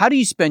just, how do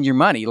you spend your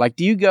money? Like,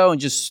 do you go and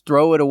just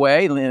throw it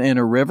away in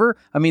a river?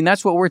 I mean,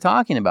 that's what we're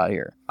talking about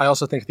here. I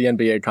also think the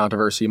NBA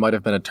controversy might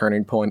have been a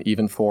turning point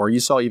you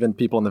saw even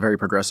people in the very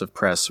progressive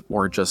press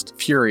were just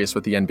furious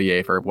with the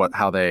NBA for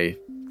how they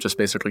just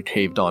basically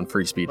caved on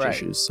free speech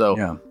issues.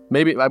 So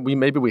maybe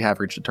we have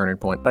reached a turning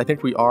point. But I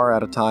think we are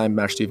out of time.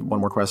 Max, do you have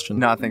one more question?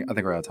 No, I think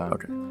we're out of time.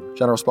 Okay.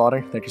 General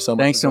Spalding, thank you so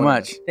much. Thanks so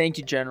much. Thank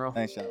you, General.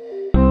 Thanks, General.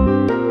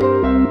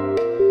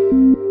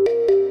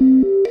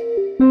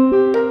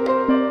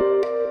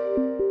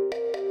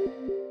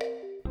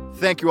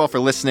 Thank you all for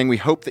listening. We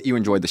hope that you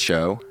enjoyed the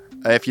show.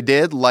 If you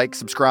did, like,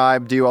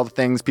 subscribe, do all the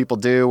things people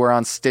do. We're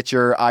on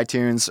Stitcher,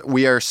 iTunes.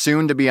 We are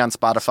soon to be on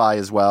Spotify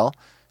as well,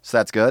 so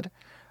that's good.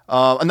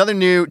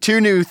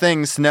 Two new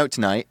things to note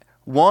tonight.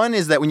 One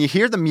is that when you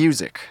hear the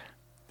music,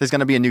 there's going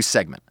to be a new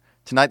segment.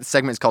 Tonight, the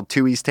segment is called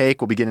Tui's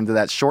Take. We'll be getting into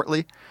that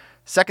shortly.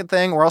 Second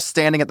thing, we're all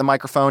standing at the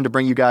microphone to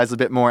bring you guys a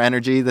bit more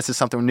energy. This is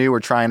something new we're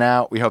trying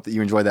out. We hope that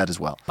you enjoy that as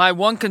well. My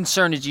one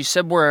concern is you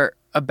said we're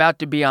about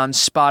to be on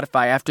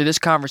Spotify. After this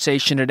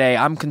conversation today,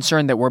 I'm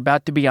concerned that we're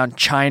about to be on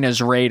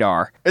China's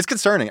radar. It's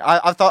concerning.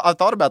 I've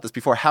thought about this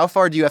before. How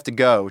far do you have to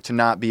go to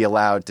not be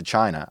allowed to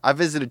China? I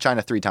visited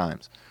China 3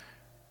 times.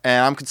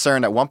 And I'm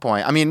concerned at one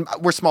point. I mean,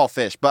 we're small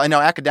fish, but I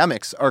know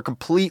academics are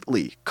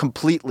completely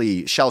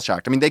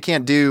shell-shocked. I mean, they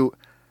can't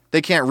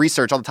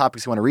research all the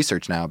topics you want to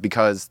research now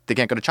because they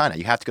can't go to China.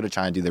 You have to go to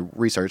China and do the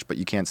research, but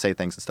you can't say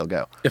things and still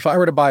go. If I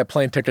were to buy a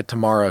plane ticket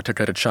tomorrow to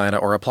go to China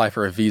or apply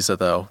for a visa,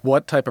 though,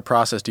 what type of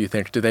process do you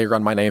think? Do they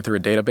run my name through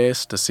a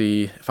database to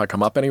see if I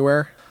come up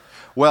anywhere?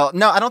 Well,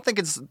 no, I don't think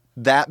it's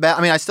that bad.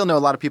 I mean, I still know a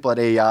lot of people at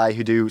AEI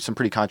who do some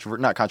pretty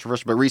not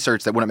controversial, but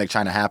research that wouldn't make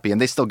China happy,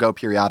 and they still go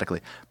periodically.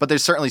 But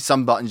there's certainly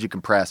some buttons you can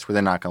press where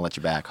they're not going to let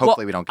you back.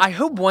 Hopefully we don't get I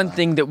hope one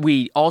thing that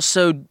we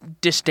also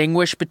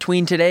distinguished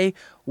between today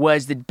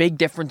was the big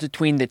difference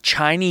between the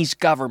Chinese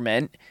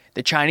government,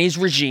 the Chinese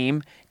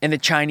regime, and the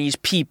Chinese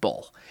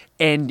people.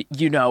 And,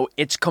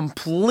 it's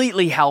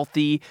completely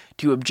healthy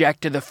to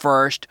object to the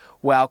first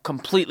while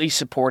completely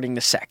supporting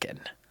the second.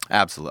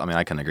 Absolutely. I mean,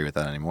 I couldn't agree with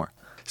that anymore.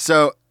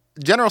 So,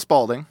 General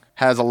Spalding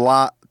has a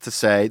lot to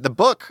say. The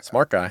book...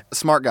 Smart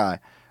guy.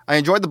 I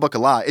enjoyed the book a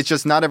lot. It's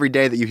just not every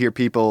day that you hear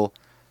people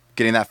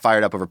getting that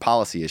fired up over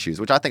policy issues,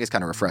 which I think is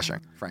kind of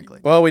refreshing, frankly.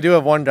 Well, we do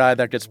have one guy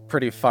that gets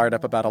pretty fired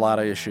up about a lot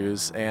of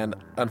issues, and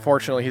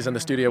unfortunately, he's in the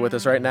studio with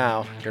us right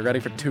now. Get ready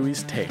for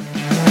Tui's Take.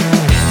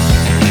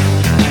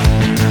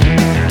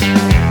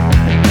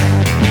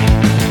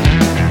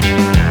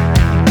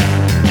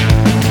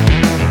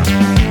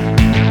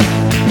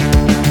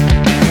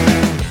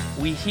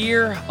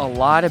 Hear a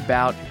lot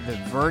about the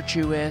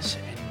virtuous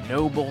and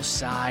noble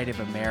side of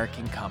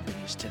American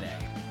companies today.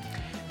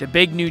 The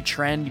big new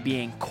trend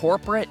being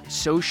corporate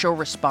social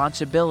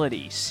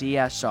responsibility,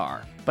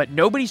 CSR. But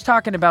nobody's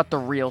talking about the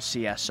real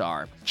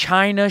CSR,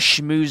 China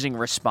schmoozing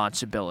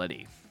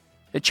responsibility.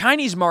 The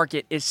Chinese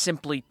market is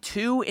simply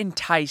too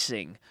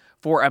enticing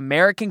for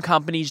American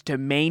companies to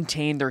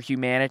maintain their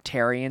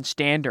humanitarian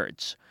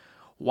standards.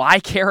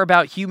 Why care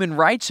about human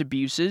rights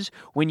abuses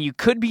when you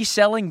could be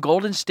selling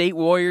Golden State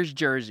Warriors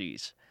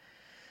jerseys?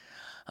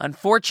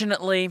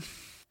 Unfortunately,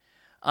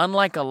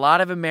 unlike a lot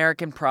of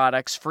American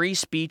products, free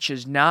speech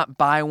is not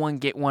buy one,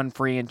 get one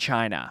free in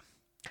China.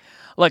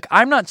 Look,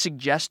 I'm not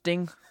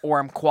suggesting,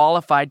 or I'm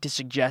qualified to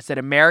suggest, that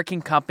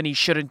American companies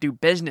shouldn't do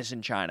business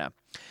in China.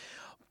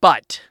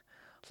 But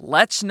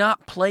let's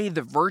not play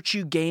the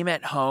virtue game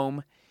at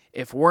home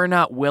if we're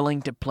not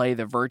willing to play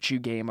the virtue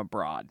game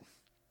abroad.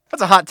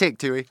 That's a hot take,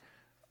 Tui.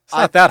 It's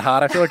not that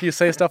hot. I feel like you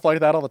say stuff like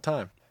that all the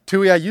time.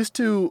 Tui, I used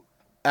to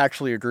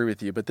actually agree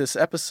with you, but this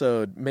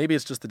episode, maybe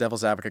it's just the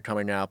devil's advocate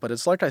coming out, but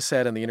it's like I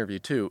said in the interview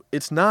too,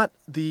 it's not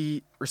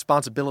the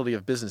responsibility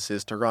of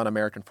businesses to run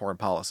American foreign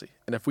policy.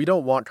 And if we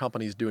don't want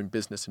companies doing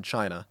business in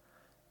China,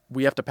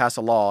 we have to pass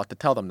a law to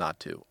tell them not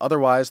to.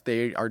 Otherwise,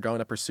 they are going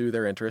to pursue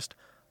their interest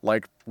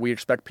like we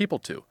expect people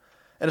to.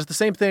 And it's the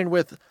same thing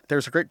with,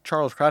 there's a great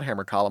Charles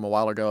Krauthammer column a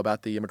while ago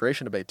about the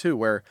immigration debate too,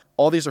 where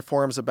all these are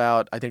forums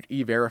about, I think,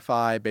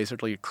 E-Verify,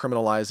 basically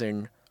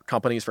criminalizing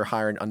companies for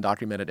hiring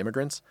undocumented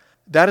immigrants.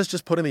 That is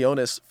just putting the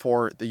onus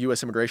for the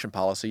U.S. immigration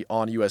policy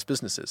on U.S.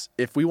 businesses.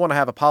 If we want to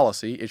have a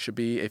policy, it should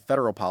be a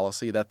federal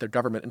policy that the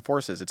government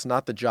enforces. It's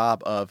not the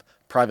job of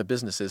private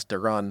businesses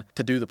to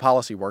do the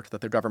policy work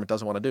that the government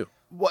doesn't want to do.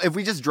 Well, if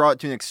we just draw it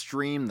to an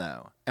extreme,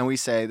 though, and we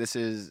say this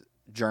is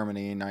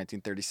Germany in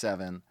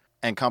 1937,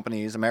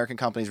 and American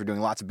companies were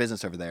doing lots of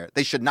business over there,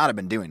 they should not have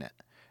been doing it.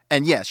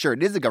 And yeah, sure,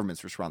 it is the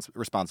government's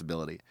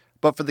responsibility.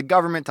 But for the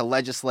government to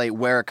legislate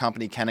where a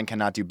company can and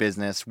cannot do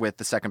business with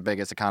the second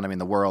biggest economy in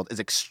the world is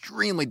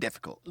extremely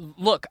difficult.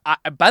 Look,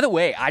 by the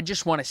way, I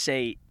just want to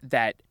say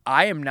that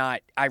I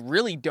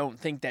really don't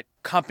think that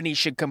companies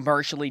should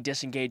commercially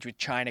disengage with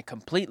China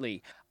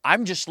completely.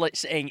 I'm just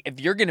saying, if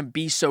you're going to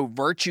be so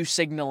virtue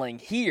signaling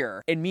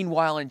here, and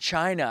meanwhile in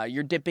China,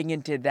 you're dipping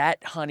into that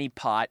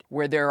honeypot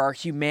where there are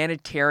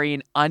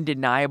humanitarian,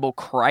 undeniable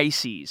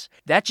crises,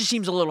 that just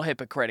seems a little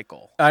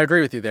hypocritical. I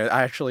agree with you there.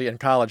 Actually, in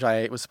college,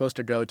 I was supposed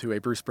to go to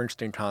a Bruce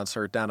Springsteen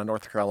concert down in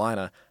North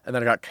Carolina, and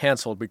then it got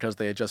canceled because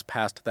they had just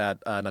passed that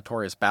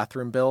notorious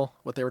bathroom bill,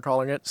 what they were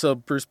calling it. So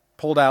Bruce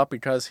pulled out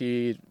because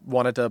he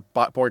wanted to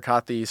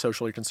boycott the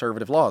socially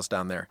conservative laws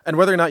down there. And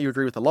whether or not you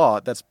agree with the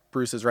law, that's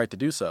Bruce's right to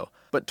do so.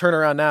 But turn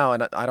around now,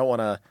 and I don't want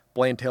to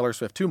blame Taylor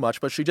Swift too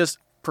much, but she just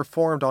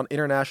performed on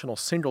International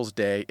Singles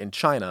Day in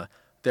China.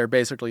 They're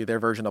basically their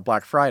version of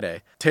Black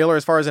Friday. Taylor,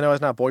 as far as I know, has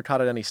not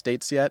boycotted any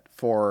states yet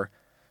for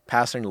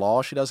passing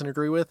laws she doesn't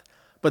agree with.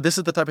 But this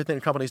is the type of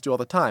thing companies do all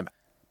the time.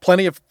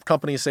 Plenty of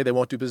companies say they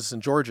won't do business in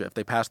Georgia if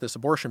they pass this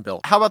abortion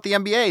bill. How about the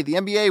NBA? The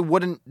NBA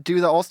wouldn't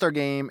do the All-Star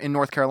game in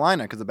North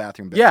Carolina because of the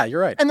bathroom bill. Yeah, you're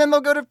right. And then they'll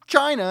go to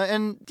China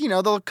and,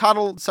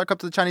 they'll suck up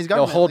to the Chinese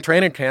government. They'll hold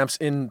training camps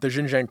in the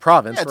Xinjiang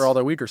province where all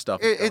their weaker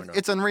stuff is going on.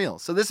 It's unreal.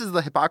 So this is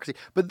the hypocrisy.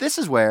 But this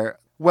is where,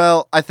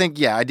 well, I think,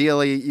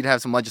 ideally you'd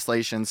have some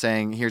legislation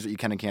saying here's what you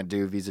can and can't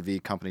do vis-a-vis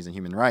companies and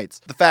human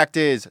rights. The fact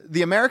is,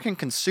 the American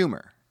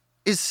consumer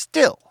is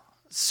still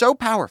so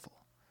powerful.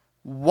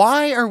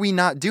 Why are we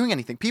not doing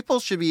anything? People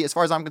should be, as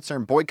far as I'm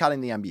concerned,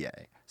 boycotting the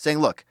NBA, saying,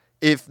 look,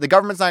 if the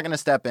government's not going to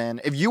step in,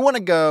 if you want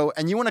to go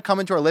and you want to come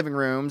into our living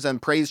rooms and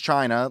praise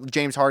China,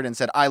 James Harden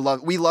said,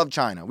 we love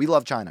China. We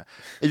love China.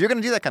 If you're going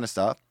to do that kind of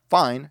stuff,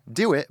 fine,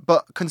 do it.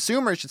 But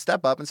consumers should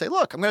step up and say,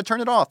 look, I'm going to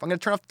turn it off. I'm going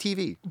to turn off the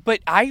TV. But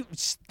I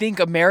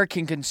think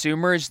American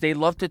consumers, they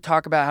love to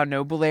talk about how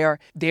noble they are.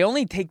 They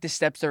only take the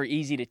steps that are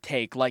easy to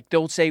take. Like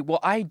they'll say,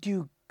 well, I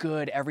do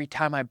good every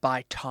time I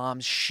buy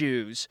Tom's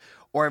shoes,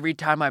 or every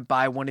time I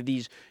buy one of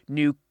these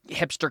new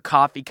hipster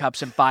coffee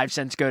cups and 5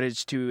 cents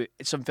goes to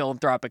some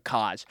philanthropic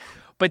cause.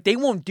 But they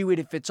won't do it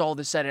if it's all of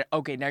a sudden,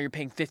 okay, now you're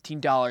paying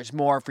 $15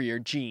 more for your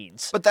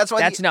jeans. But that's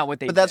why not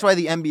what they do. But that's why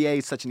the NBA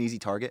is such an easy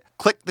target.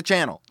 Click the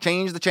channel,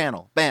 change the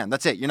channel, bam,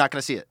 that's it. You're not going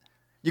to see it.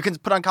 You can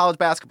put on college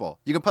basketball.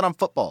 You can put on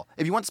football.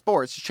 If you want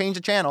sports, just change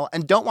the channel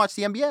and don't watch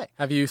the NBA.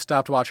 Have you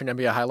stopped watching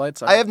NBA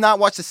highlights? I have not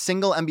watched a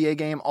single NBA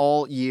game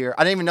all year.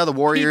 I didn't even know the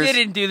Warriors. He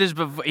didn't do this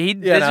before.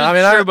 This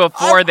was true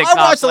before the conflict.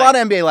 I watched a lot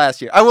of NBA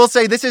last year. I will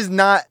say this is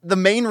not the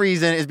main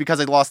reason is because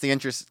I lost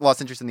interest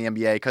in the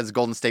NBA because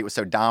Golden State was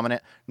so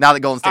dominant. Now that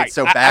Golden State's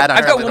so bad,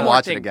 I don't have to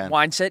watch it again.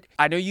 Weinstein,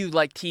 I know you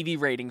like TV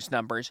ratings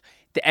numbers.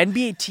 The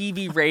NBA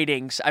TV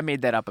ratings, I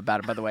made that up about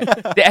it, by the way.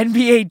 The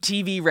NBA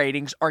TV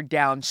ratings are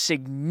down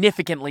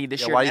significantly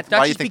this year. That's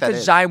not just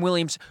because Zion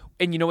Williams,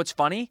 and you know what's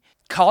funny?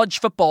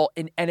 College football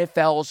and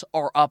NFLs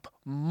are up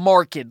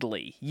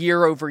markedly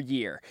year over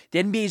year.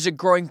 The NBA is a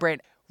growing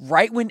brand.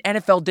 Right when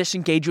NFL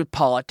disengage with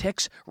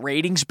politics,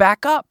 ratings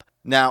back up.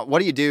 Now, what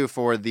do you do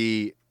for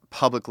the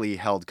publicly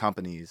held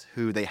companies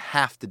who they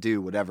have to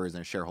do whatever is in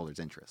their shareholders'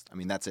 interest? I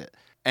mean, that's it.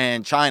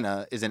 And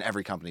China is in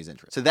every company's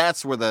interest. So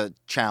that's where the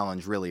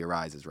challenge really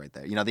arises right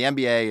there. The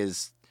NBA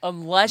is...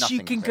 Unless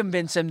you can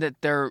convince them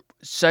that they're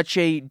such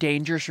a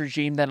dangerous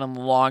regime that in the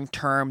long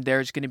term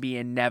there's going to be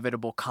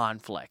inevitable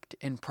conflict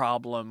and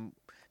problem,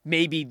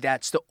 maybe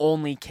that's the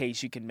only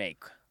case you can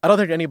make. I don't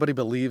think anybody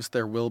believes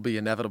there will be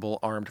inevitable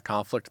armed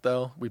conflict,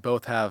 though. We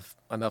both have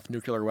enough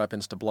nuclear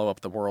weapons to blow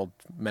up the world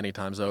many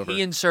times over.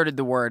 He inserted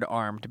the word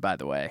armed, by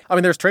the way. I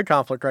mean, there's trade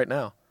conflict right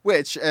now.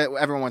 Which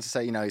everyone wants to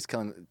say,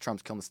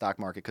 Trump's killing the stock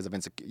market because of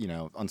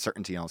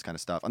uncertainty and all this kind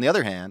of stuff. On the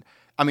other hand,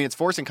 I mean, it's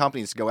forcing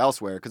companies to go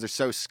elsewhere because they're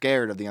so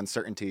scared of the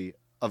uncertainty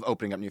of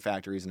opening up new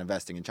factories and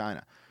investing in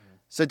China.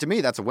 So to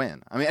me, that's a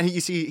win. I mean,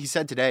 you see, he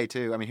said today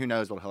too. I mean, who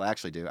knows what he'll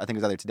actually do? I think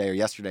it was either today or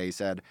yesterday. He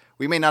said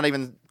we may not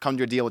even come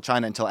to a deal with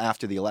China until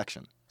after the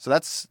election. So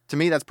to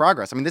me, that's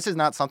progress. I mean, this is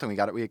not something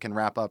we can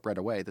wrap up right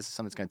away. This is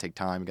something that's going to take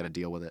time. We got to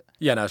deal with it.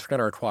 Yeah, no, it's going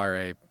to require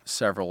a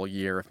several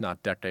year, if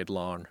not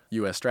decade-long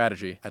U.S.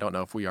 strategy. I don't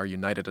know if we are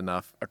united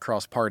enough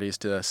across parties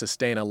to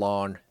sustain a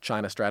long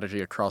China strategy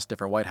across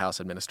different White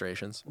House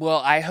administrations. Well,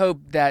 I hope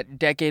that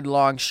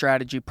decade-long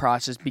strategy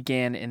process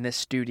began in this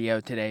studio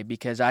today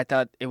because I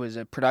thought it was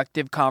a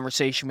productive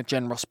conversation with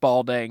General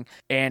Spalding.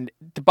 And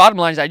the bottom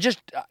line is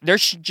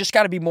there's just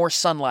got to be more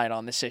sunlight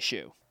on this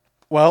issue.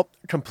 Well,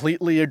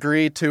 completely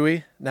agree,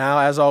 Tui. Now,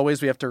 as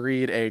always, we have to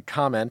read a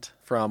comment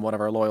from one of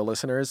our loyal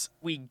listeners.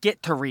 We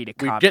get to read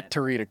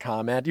a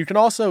comment. You can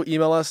also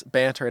email us,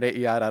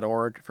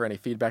 banter@aei.org, for any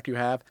feedback you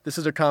have. This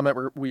is a comment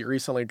we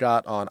recently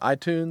got on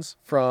iTunes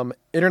from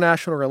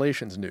International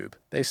Relations Noob.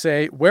 They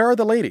say, "Where are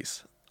the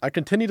ladies? I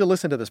continue to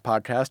listen to this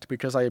podcast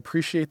because I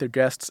appreciate the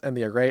guests and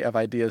the array of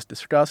ideas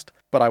discussed,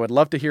 but I would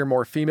love to hear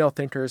more female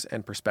thinkers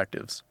and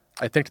perspectives.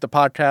 I think the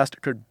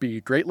podcast could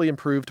be greatly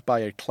improved by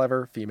a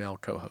clever female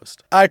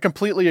co-host." I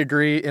completely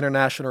agree,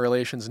 International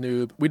Relations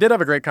Noob. We did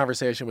have a great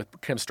conversation with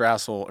Kim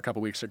Strassel a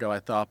couple weeks ago, I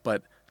thought,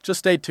 but just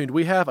stay tuned.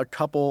 We have a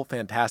couple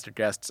fantastic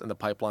guests in the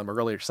pipeline we're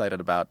really excited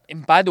about.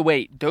 And by the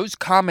way, those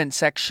comment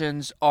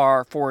sections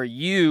are for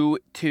you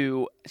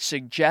to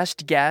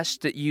suggest guests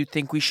that you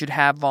think we should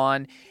have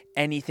on.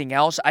 Anything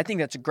else? I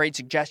think that's a great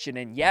suggestion.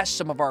 And yes,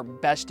 some of our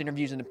best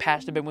interviews in the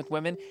past have been with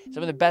women.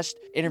 Some of the best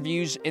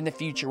interviews in the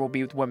future will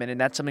be with women,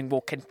 and that's something we'll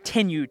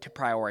continue to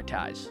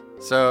prioritize.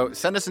 So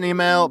send us an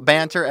email,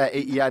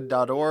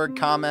 banter@aei.org,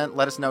 comment,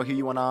 let us know who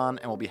you want on,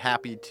 and we'll be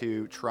happy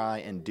to try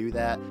and do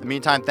that. In the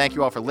meantime, thank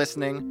you all for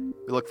listening.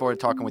 We look forward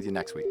to talking with you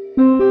next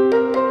week.